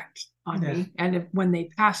impact on Yeah. me. And when they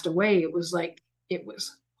passed away, it was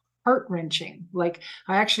heart-wrenching. Like,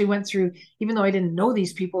 I actually went through, even though I didn't know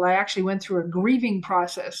these people, I actually went through a grieving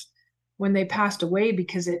process when they passed away,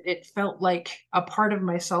 because it felt like a part of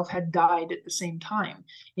myself had died at the same time.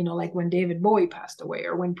 Like when David Bowie passed away,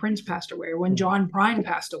 or when Prince passed away, or when John Prine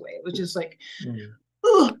passed away. It was just like, Mm.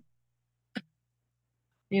 ugh,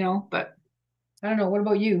 but I don't know. What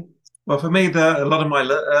about you? Well, for me, a lot of my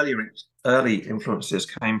early influences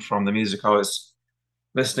came from the music I was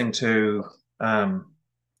listening to um,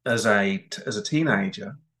 as a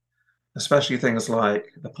teenager, especially things like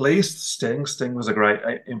The Police, Sting. Sting was a great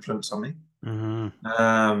influence on me.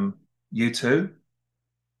 Mhm. U2,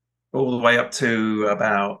 all the way up to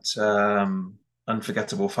about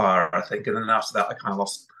Unforgettable Fire, I think, and then after that, I kind of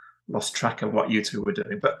lost track of what U2 were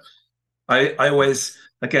doing. But I always,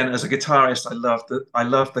 again, as a guitarist, I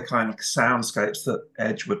loved the kind of soundscapes that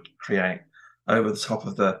Edge would create over the top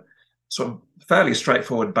of the sort of fairly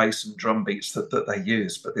straightforward bass and drum beats that they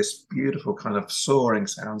use, but this beautiful kind of soaring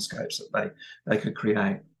soundscapes that they could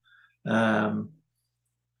create. Um,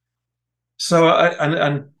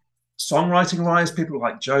 and songwriting wise, people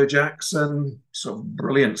like Joe Jackson, sort of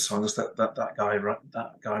brilliant songs that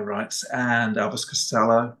guy writes, and Elvis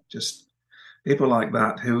Costello, just people like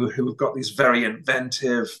that who've got these very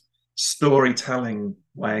inventive storytelling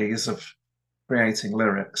ways of creating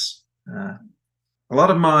lyrics. A lot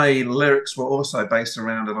of my lyrics were also based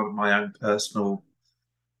around a lot of my own personal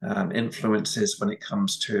influences when it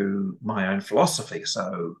comes to my own philosophy.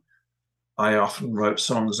 So I often wrote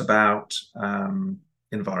songs about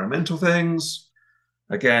environmental things.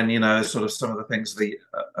 Again, sort of some of the things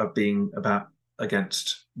of being about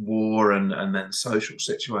against war and then social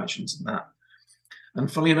situations and that. And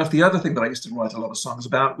funnily enough, the other thing that I used to write a lot of songs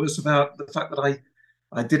about was about the fact that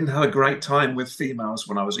I didn't have a great time with females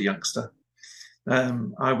when I was a youngster.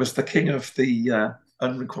 I was the king of the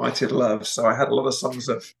unrequited love, so I had a lot of songs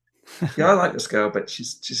of, yeah, I like this girl, but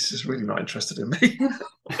she's just really not interested in me.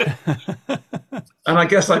 And I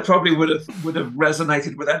guess I probably would have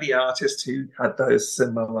resonated with any artist who had those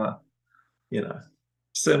you know,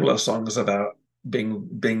 similar songs about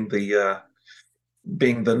being the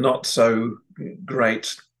not so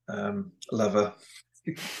great lover.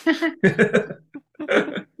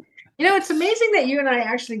 It's amazing that you and I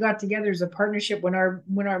actually got together as a partnership when our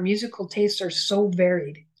musical tastes are so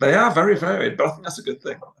varied. They are very varied, but I think that's a good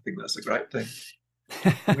thing. I think that's a great thing.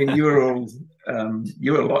 I mean, you were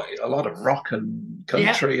a lot of rock and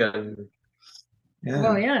country, Yeah. and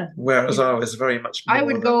Well, yeah. yeah. Whereas I was very much I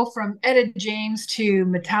more would go from Etta James to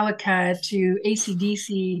Metallica to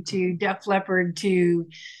AC/DC to Def Leppard to,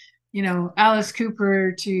 Alice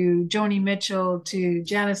Cooper to Joni Mitchell to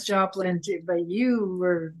Janis Joplin but you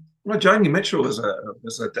were. well, Joni Mitchell was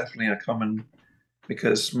definitely a common,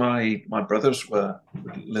 because my brothers would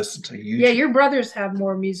listen to Yeah, huge. your brothers have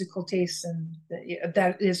more musical tastes and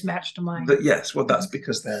that is matched to mine. But yes, well, that's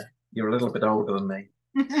because you're a little bit older than me.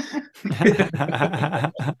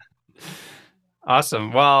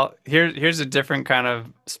 Awesome. Well, here's a different kind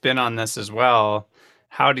of spin on this as well.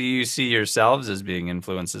 How do you see yourselves as being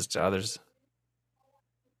influences to others?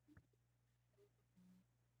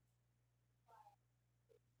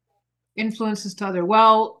 Influences to other.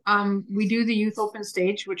 Well, we do the youth open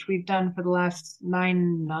stage, which we've done for the last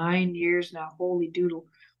nine years now. Holy doodle.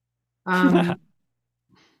 Yeah,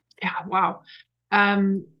 wow.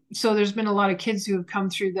 so there's been a lot of kids who have come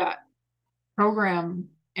through that program.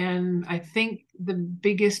 And I think the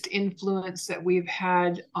biggest influence that we've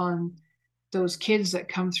had on those kids that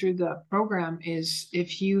come through the program is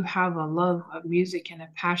if you have a love of music and a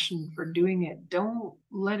passion for doing it, don't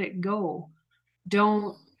let it go.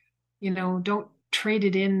 Don't, don't trade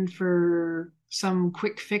it in for some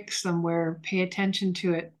quick fix somewhere. Pay attention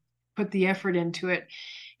to it, put the effort into it,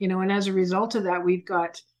 and as a result of that, we've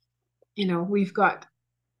got 4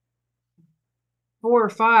 or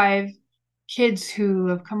 5 kids who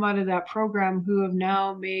have come out of that program who have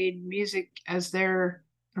now made music as their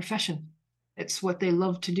profession. It's what they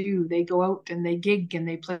love to do. They go out and they gig and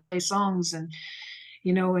they play songs, and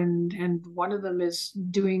and one of them is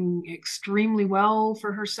doing extremely well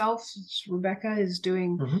for herself. Rebecca is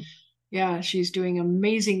doing, yeah, she's doing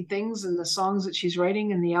amazing things, and the songs that she's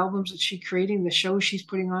writing and the albums that she's creating, the shows she's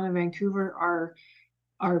putting on in Vancouver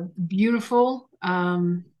are beautiful.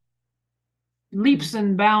 Leaps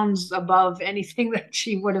and bounds above anything that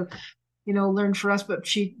she would have, learned for us. But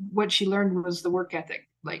what she learned was the work ethic.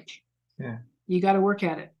 Like, yeah, you got to work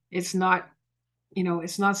at it. It's not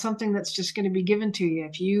something that's just going to be given to you.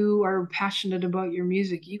 If you are passionate about your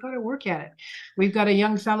music, you got to work at it. We've got a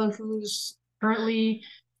young fellow who's currently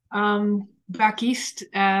back east.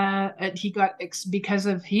 He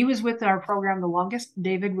was with our program the longest.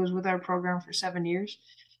 David was with our program for 7 years.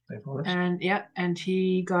 And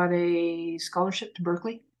he got a scholarship to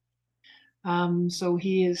Berkeley. So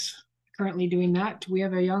he is currently doing that. We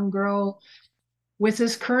have a young girl with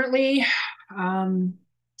us currently,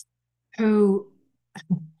 who,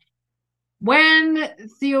 when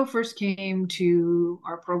Theo first came to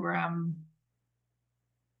our program,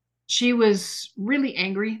 she was really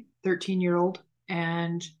angry, 13-year-old,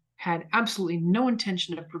 and had absolutely no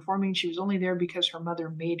intention of performing. She was only there because her mother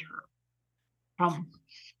made her.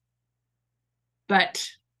 But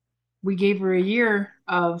we gave her a year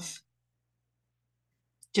of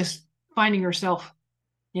just finding herself,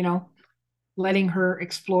 letting her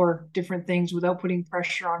explore different things without putting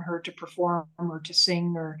pressure on her to perform or to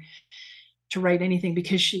sing or to write anything,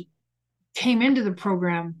 because she came into the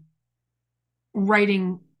program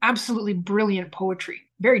writing absolutely brilliant poetry,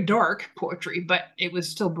 very dark poetry, but it was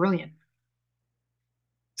still brilliant.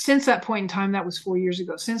 Since that point in time, that was 4 years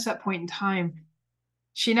ago, since that point in time,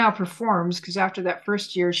 she now performs, because after that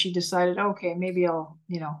first year, she decided, okay, maybe I'll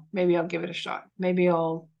give it a shot. Maybe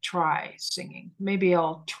I'll try singing. Maybe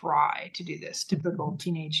I'll try to do this. Typical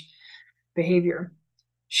teenage behavior.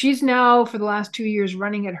 She's now, for the last 2 years,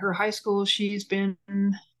 running at her high school. She's been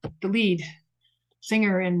the lead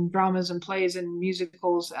singer in dramas and plays and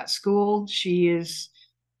musicals at school. She has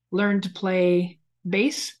learned to play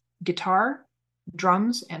bass, guitar,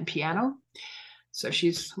 drums, and piano. So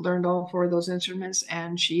she's learned all 4 of those instruments,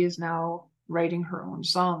 and she is now writing her own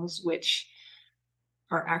songs, which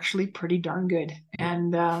are actually pretty darn good.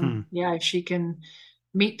 And yeah, if she can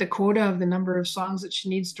meet the quota of the number of songs that she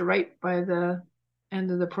needs to write by the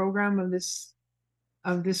end of the program of this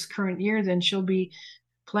current year, then she'll be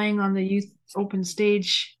playing on the youth open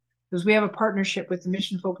stage, because we have a partnership with the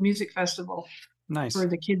Mission Folk Music Festival. Nice. For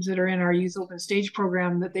the kids that are in our youth open stage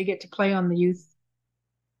program, that they get to play on the youth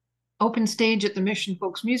open stage at the Mission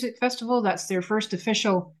Folks Music Festival. That's their first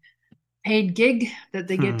official paid gig that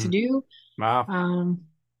they get to do. Wow.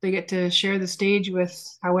 They get to share the stage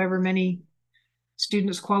with however many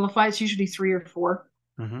students qualify. It's usually 3 or 4.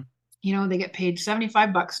 They get paid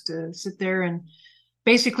 $75 to sit there, and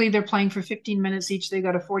basically they're playing for 15 minutes each. They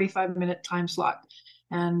got a 45-minute time slot.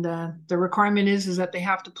 And the requirement is that they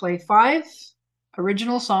have to play 5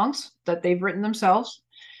 original songs that they've written themselves.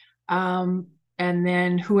 And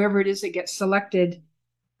then whoever it is that gets selected,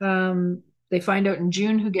 they find out in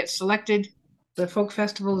June who gets selected. The folk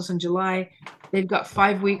festival is in July. They've got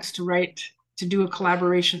 5 weeks to do a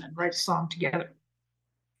collaboration and write a song together.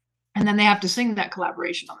 And then they have to sing that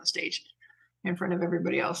collaboration on the stage in front of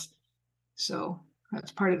everybody else. So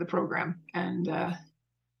that's part of the program. And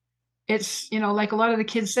it's, like a lot of the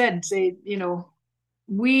kids said,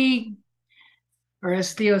 or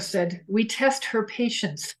as Theo said, we test her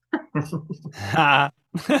patience. But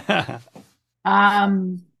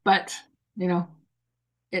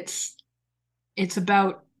it's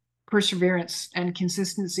about perseverance and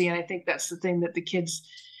consistency, and I think that's the thing that the kids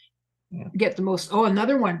get the most. Oh,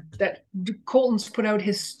 another one, that Colton's put out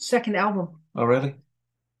his 2nd album. Oh, really?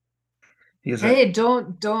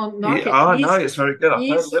 Don't knock it. Oh, no, it's very good. I've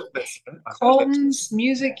heard a little bit. Colton's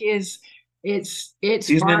music is it's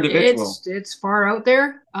far, it's far out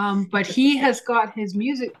there. But he has got his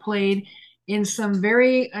music played in some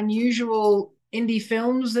very unusual indie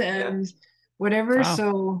films and whatever. Wow.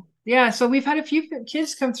 So Yeah, so we've had a few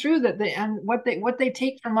kids come through that and what they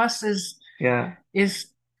take from us is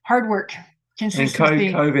hard work, I mean,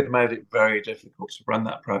 consistency. COVID made it very difficult to run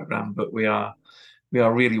that program, but we are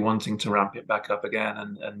really wanting to ramp it back up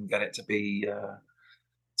again and get it to be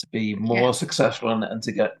Yeah. more successful and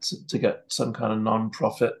to get some kind of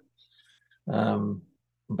non-profit um,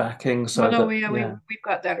 backing Well, so no, that we've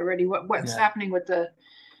got that already. What's yeah happening with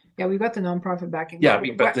we've got the nonprofit backing. yeah I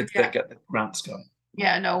mean, but they get the grants going.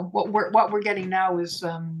 Yeah, no, what we're getting now is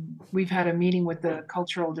we've had a meeting with the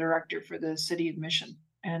cultural director for the city of Mission,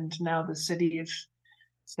 and now the city is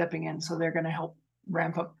stepping in, so they're going to help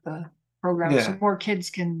ramp up the program so Yeah, more kids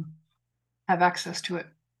can have access to it.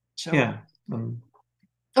 So yeah,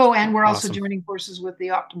 oh, and we're also Awesome. joining forces with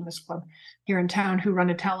the Optimist Club here in town, who run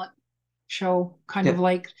a talent show, kind yeah. of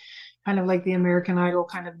like the American Idol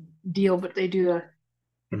kind of deal, but they do a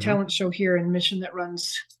talent show here in Mission that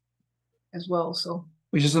runs as well. So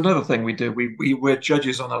Which is another thing we do. We're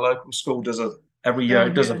judges on a local school. Every year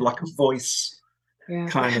it does a like a voice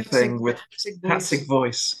kind of thing with Hatzig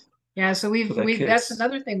voice. Yeah, so we've that's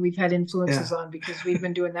another thing we've had influences Yeah. on, because we've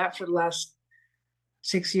been doing that for the last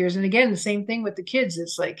 6 years. And again, the same thing with the kids.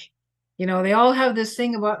 It's like, they all have this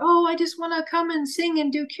thing about, oh, I just want to come and sing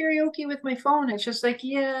and do karaoke with my phone. It's just like,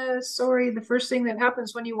 yeah, sorry. The first thing that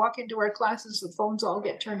happens when you walk into our classes, the phones all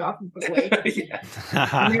get turned off and put away.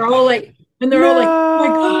 And they're all like, oh my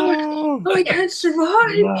God, oh, I can't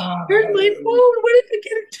survive. No. Here's my phone. What if I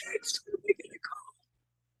get a text? What if I get a call?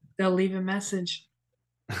 They'll leave a message.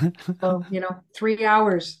 So, 3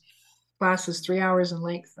 hours, class is 3 hours in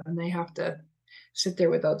length, and they have to sit there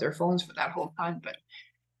without their phones for that whole time. But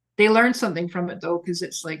they learn something from it, though, because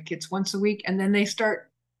it's like it's once a week, and then they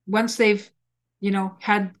start, once they've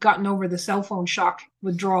had gotten over the cell phone shock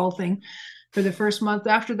withdrawal thing for the first month.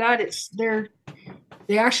 After that,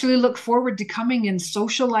 they actually look forward to coming and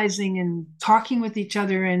socializing and talking with each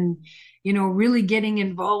other, and really getting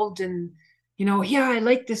involved. And yeah, I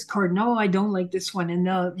like this chord, no, I don't like this one.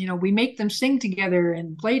 And we make them sing together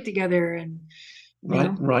and play together, and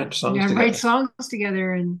write songs together. Write songs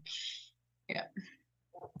together. And yeah,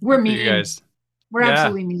 we're mean. You guys. We're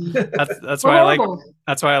absolutely mean. That's why horrible.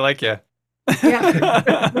 That's why I like you.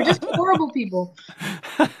 Yeah, we're just horrible people.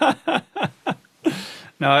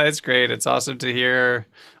 No, it's great. It's awesome to hear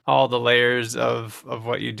all the layers of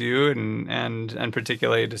what you do, and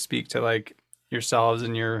particularly to speak to like yourselves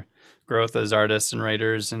and your growth as artists and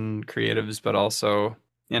writers and creatives, but also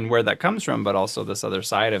and where that comes from, but also this other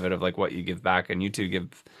side of it of like what you give back. And you two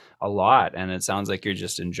give a lot, and it sounds like you're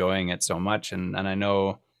just enjoying it so much. And I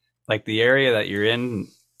know like the area that you're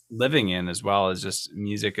living in as well is just,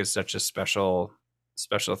 music is such a special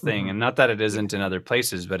thing. And not that it isn't in other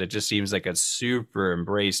places, but it just seems like it's super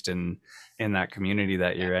embraced in that community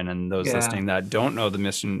that you're in. And those listening that don't know, the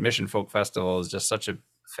Mission Folk Festival is just such a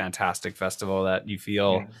fantastic festival that you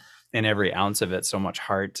feel in every ounce of it so much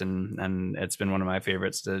heart, and it's been one of my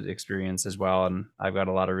favorites to experience as well. And I've got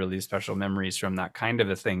a lot of really special memories from that kind of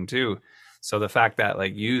a thing too. So the fact that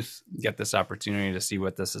like youth get this opportunity to see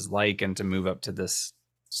what this is like, and to move up to this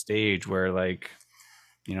stage where like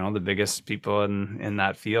the biggest people in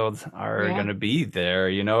that field are going to be there,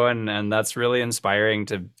 and that's really inspiring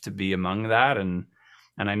to be among that.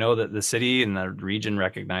 And I know that the city and the region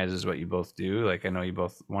recognizes what you both do. Like I know you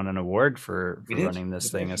both won an award for running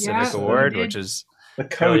this thing, a civic award, which is the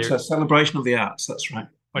COTA Celebration of the Arts. That's right.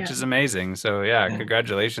 Which is amazing. So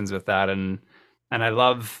congratulations with that. And I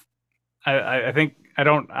love, I think I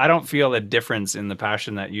don't feel a difference in the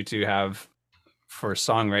passion that you two have for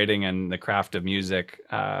songwriting and the craft of music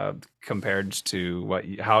compared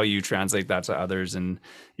to how you translate that to others, and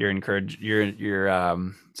the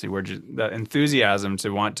enthusiasm to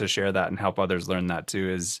want to share that and help others learn that too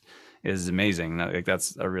is amazing. Like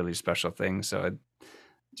that's a really special thing. So I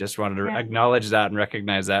just wanted to acknowledge that and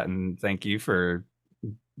recognize that, and thank you for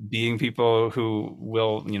being people who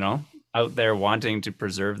will out there wanting to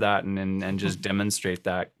preserve that and just demonstrate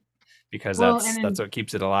that, because that's what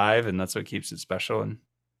keeps it alive, and that's what keeps it special. And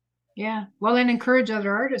and encourage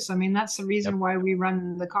other artists. I mean, that's the reason why we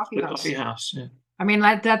run the Coffee House. Coffee House, yeah. I mean,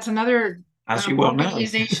 that's another as you well know.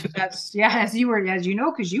 That's as you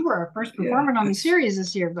know, because you were our first performer on the series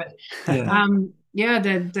this year. But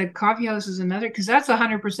the Coffee House is another, because that's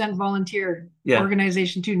 100% volunteer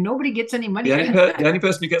organization too. Nobody gets any money. The only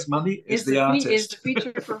person who gets money is the artist. Is the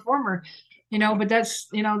featured performer. But that's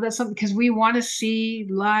something, because we want to see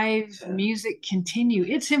live music continue.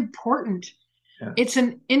 It's important. Yeah. It's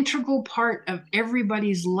an integral part of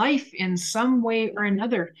everybody's life in some way or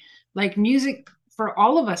another. Like music for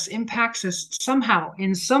all of us impacts us somehow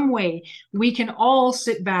in some way. We can all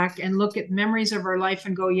sit back and look at memories of our life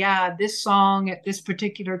and go, yeah, this song at this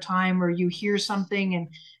particular time, or you hear something, and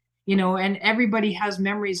and everybody has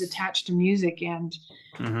memories attached to music. And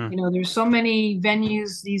there's so many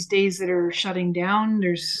venues these days that are shutting down.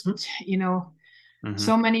 There's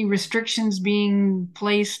so many restrictions being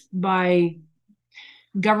placed by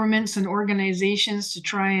governments and organizations to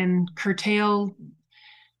try and curtail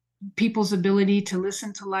people's ability to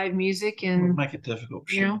listen to live music, and make it difficult,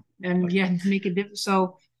 make it difficult.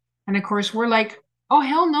 So, and of course we're like, oh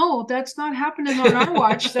hell no, that's not happening on our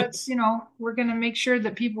watch. That's we're going to make sure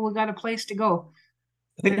that people have got a place to go.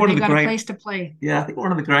 I think one of the great place to play. Yeah, I think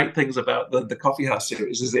one of the great things about the Coffee House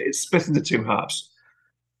series is that it's split into two halves.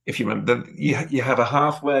 If you remember, you have a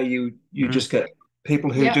half where you just get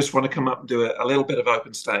people who just want to come up and do a little bit of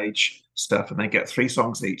open stage stuff, and they get 3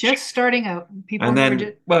 songs each. Just starting out, people. And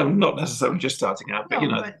then, well, not necessarily just starting out, but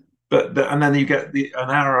and then you get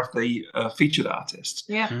an hour of the featured artist.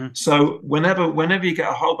 Yeah. So whenever you get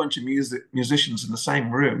a whole bunch of musicians in the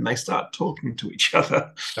same room, they start talking to each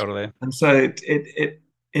other. Totally. And so it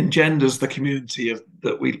engenders the community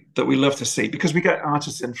that we love to see, because we get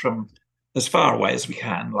artists in from as far away as we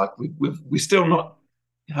can. Like we still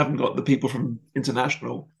haven't got the people from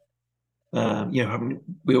international.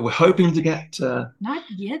 We were hoping to get. Not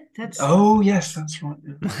yet. Oh yes, that's right.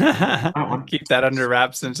 Yeah. That one. Keep that under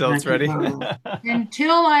wraps until it's ready.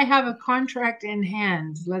 Until I have a contract in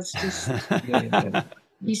hand, let's just keep that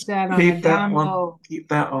on Keep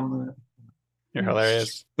that on the. You're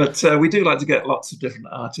hilarious. But we do like to get lots of different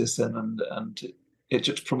artists in, and it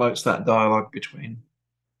just promotes that dialogue between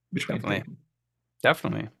Definitely. people.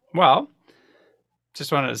 Definitely. Well,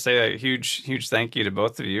 just wanted to say a huge thank you to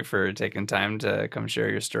both of you for taking time to come share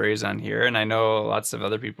your stories on here. And I know lots of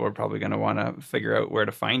other people are probably going to want to figure out where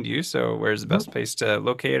to find you. So where's the best place to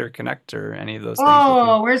locate or connect or any of those things?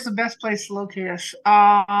 Oh, where's the best place to locate us?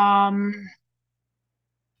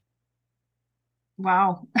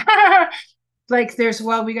 Wow. Like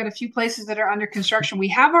we got a few places that are under construction. We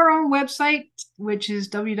have our own website, which is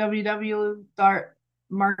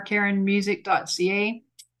www.markarenmusic.ca.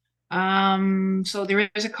 So there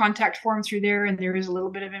is a contact form through there, and there is a little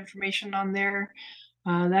bit of information on there.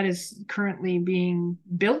 That is currently being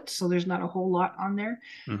built, so there's not a whole lot on there.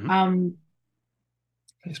 Facebook.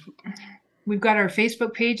 We've got our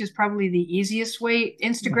Facebook page is probably the easiest way.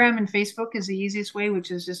 Instagram and Facebook is the easiest way, which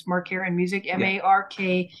is just MarKaren Music,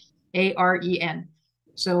 MarKaren.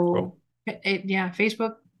 So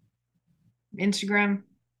Facebook, Instagram,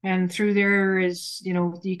 and through there is,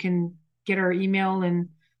 you can get our email and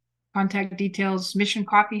contact details. Mission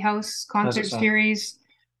Coffee House concert series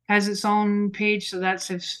has its own page, so that's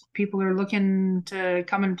if people are looking to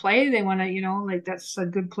come and play, they want to, that's a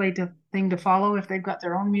good thing to follow if they've got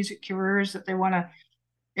their own music careers that they want to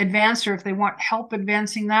advance, or if they want help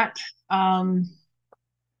advancing that.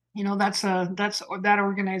 That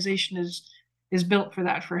organization is built for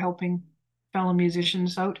that, for helping fellow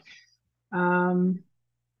musicians out.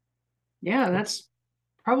 That's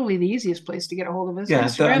probably the easiest place to get a hold of us. Yeah,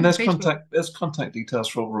 Instagram, and there's Facebook. There's contact details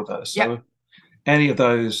for all of those. So any of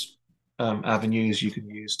those avenues you can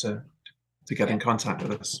use to get in contact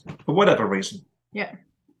with us for whatever reason. Yeah.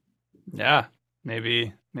 Yeah.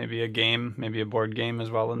 Maybe a game, maybe a board game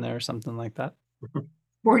as well in there, or something like that.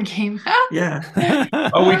 Board game. Yeah.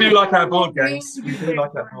 Oh, we do like our board games. We do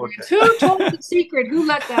like our board games. Who told the secret? Who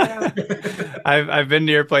let that out? I've been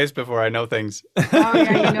to your place before. I know things. Oh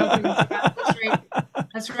yeah, you know things. That's right.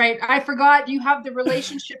 That's right. I forgot you have the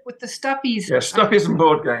relationship with the Stuffies. Yeah, Stuffies and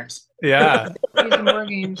board games. Yeah. Stuffies and board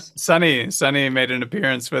games. Sunny made an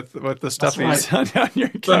appearance with the Stuffies right. on your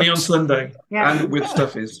couch. Sunny on Sunday. Yeah. And with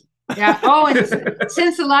Stuffies. Yeah. Oh, and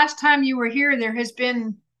since the last time you were here, there has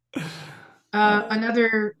been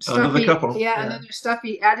another Stuffy. Another couple. Yeah, another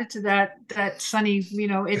Stuffy added to that Sunny.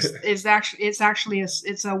 It's actually a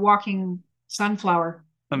walking sunflower.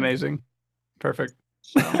 Amazing. Perfect.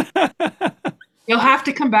 So. You'll have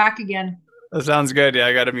to come back again. That sounds good. Yeah,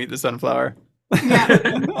 I got to meet the sunflower.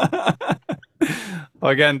 Yeah.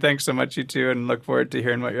 Well, again, thanks so much, you two, and look forward to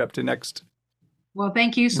hearing what you're up to next. Well,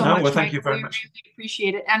 thank you so much. Well, thank you very much. We really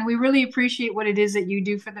appreciate it. And we really appreciate what it is that you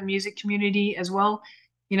do for the music community as well.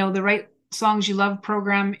 The Right Songs You Love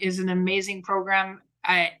program is an amazing program.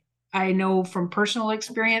 I know from personal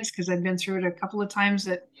experience, because I've been through it a couple of times,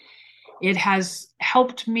 that it has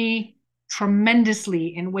helped me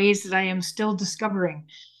tremendously in ways that I am still discovering.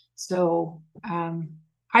 So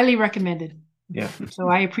highly recommended. Yeah. So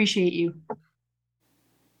I appreciate you.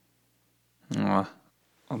 Well,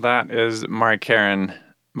 that is MarKaren.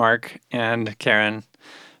 Mark and Karen,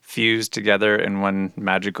 fused together in one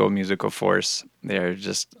magical musical force. They are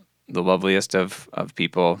just the loveliest of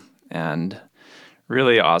people and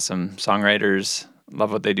really awesome songwriters.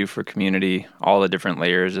 Love what they do for community. All the different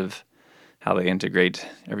layers of how they integrate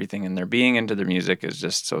everything in their being into their music is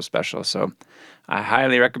just so special. So I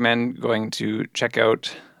highly recommend going to check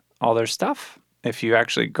out all their stuff. If you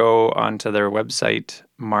actually go onto their website,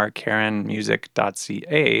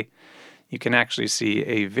 markarenmusic.ca, you can actually see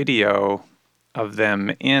a video of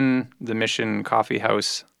them in the Mission Coffee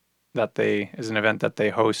House that is an event that they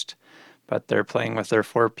host, but they're playing with their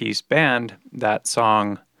 4-piece band that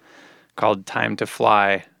song called Time to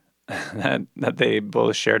Fly that they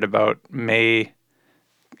both shared about may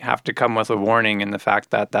have to come with a warning in the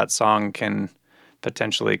fact that that song can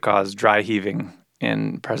potentially cause dry heaving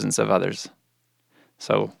in presence of others.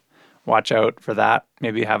 So watch out for that.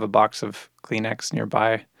 Maybe have a box of Kleenex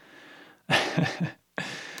nearby.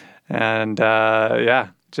 And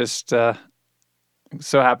just so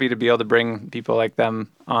happy to be able to bring people like them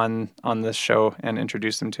on this show and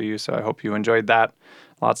introduce them to you. So I hope you enjoyed that.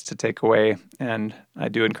 Lots to take away. And I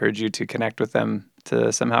do encourage you to connect with them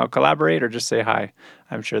to somehow collaborate or just say hi.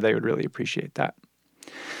 I'm sure they would really appreciate that.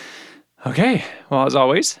 Okay. Well, as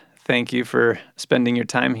always, thank you for spending your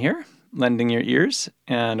time here, lending your ears,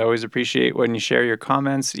 and always appreciate when you share your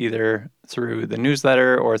comments either through the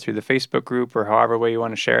newsletter or through the Facebook group or however way you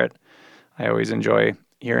want to share it. I always enjoy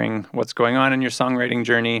hearing what's going on in your songwriting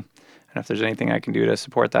journey. And if there's anything I can do to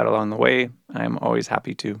support that along the way, I'm always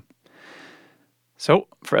happy to. So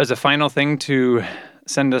as a final thing to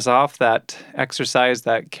send us off, that exercise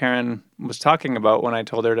that Karen was talking about when I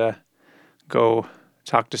told her to go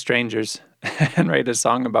talk to strangers and write a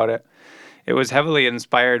song about it, it was heavily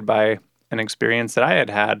inspired by an experience that I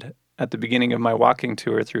had at the beginning of my walking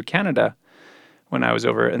tour through Canada when I was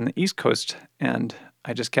over in the East Coast. And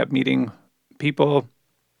I just kept meeting people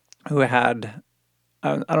who had,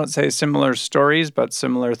 I don't say similar stories, but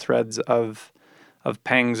similar threads of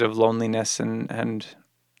pangs of loneliness and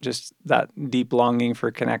just that deep longing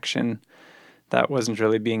for connection that wasn't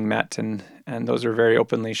really being met. And those were very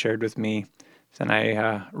openly shared with me. And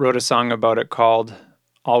I wrote a song about it called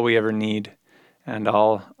All We Ever Need. And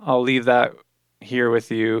I'll leave that here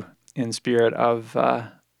with you in spirit of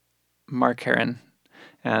MarKaren.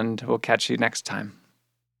 And we'll catch you next time.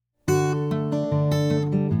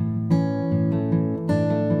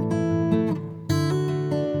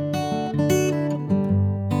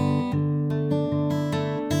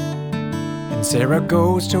 And Sarah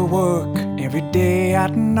goes to work every day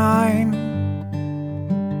at 9,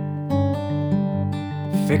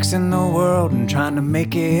 fixing the world and trying to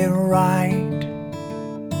make it right.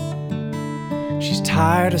 She's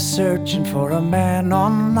tired of searching for a man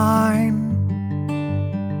online,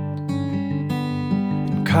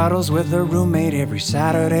 and cuddles with her roommate every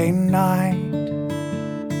Saturday night.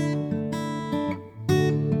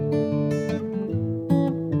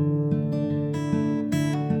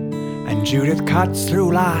 And Judith cuts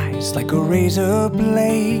through lies like a razor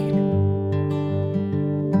blade.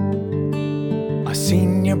 A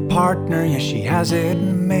senior partner, yeah, she has it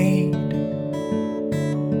made.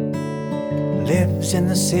 Lives in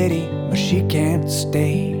the city, but she can't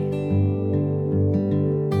stay.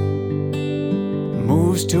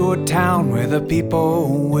 Moves to a town where the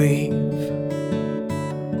people wave,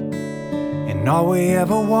 and all we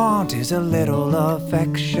ever want is a little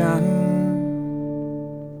affection.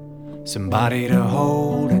 Somebody to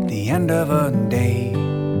hold at the end of a day.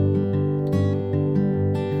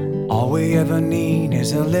 All we ever need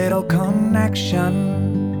is a little connection.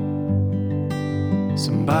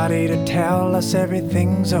 Somebody to tell us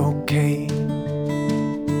everything's okay.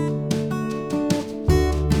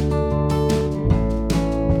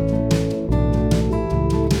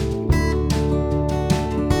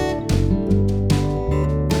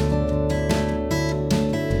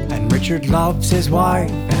 And Richard loves his wife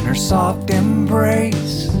and her soft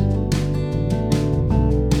embrace,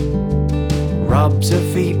 rubs her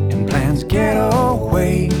feet and plans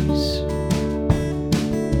getaways.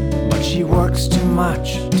 But she works too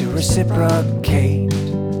much to reciprocate.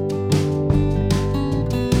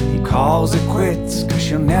 He calls it quits 'cause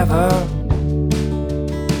she'll never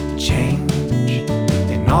change.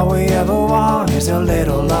 And all we ever want is a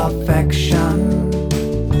little affection.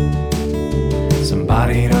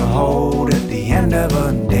 Somebody to hold at the end of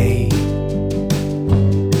a day.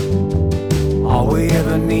 All we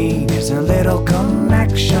ever need is a little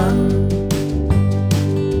connection.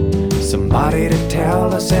 Somebody to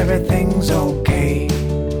tell us everything's okay.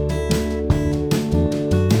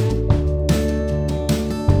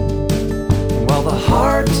 Well, the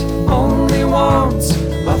heart only wants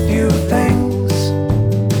a few things,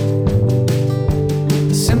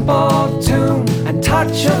 simple tune and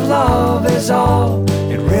touch of love is all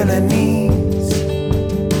it really needs.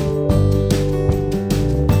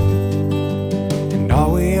 And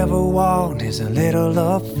all we ever want is a little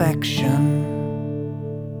affection,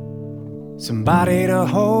 somebody to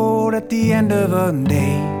hold at the end of a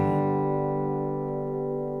day.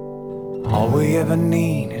 All we ever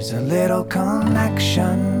need is a little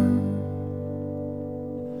connection,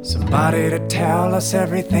 somebody to tell us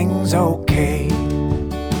everything's okay.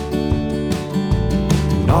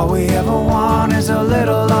 And all we ever want is a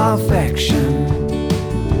little affection,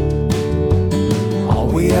 all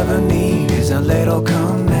we ever need is a little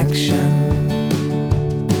connection.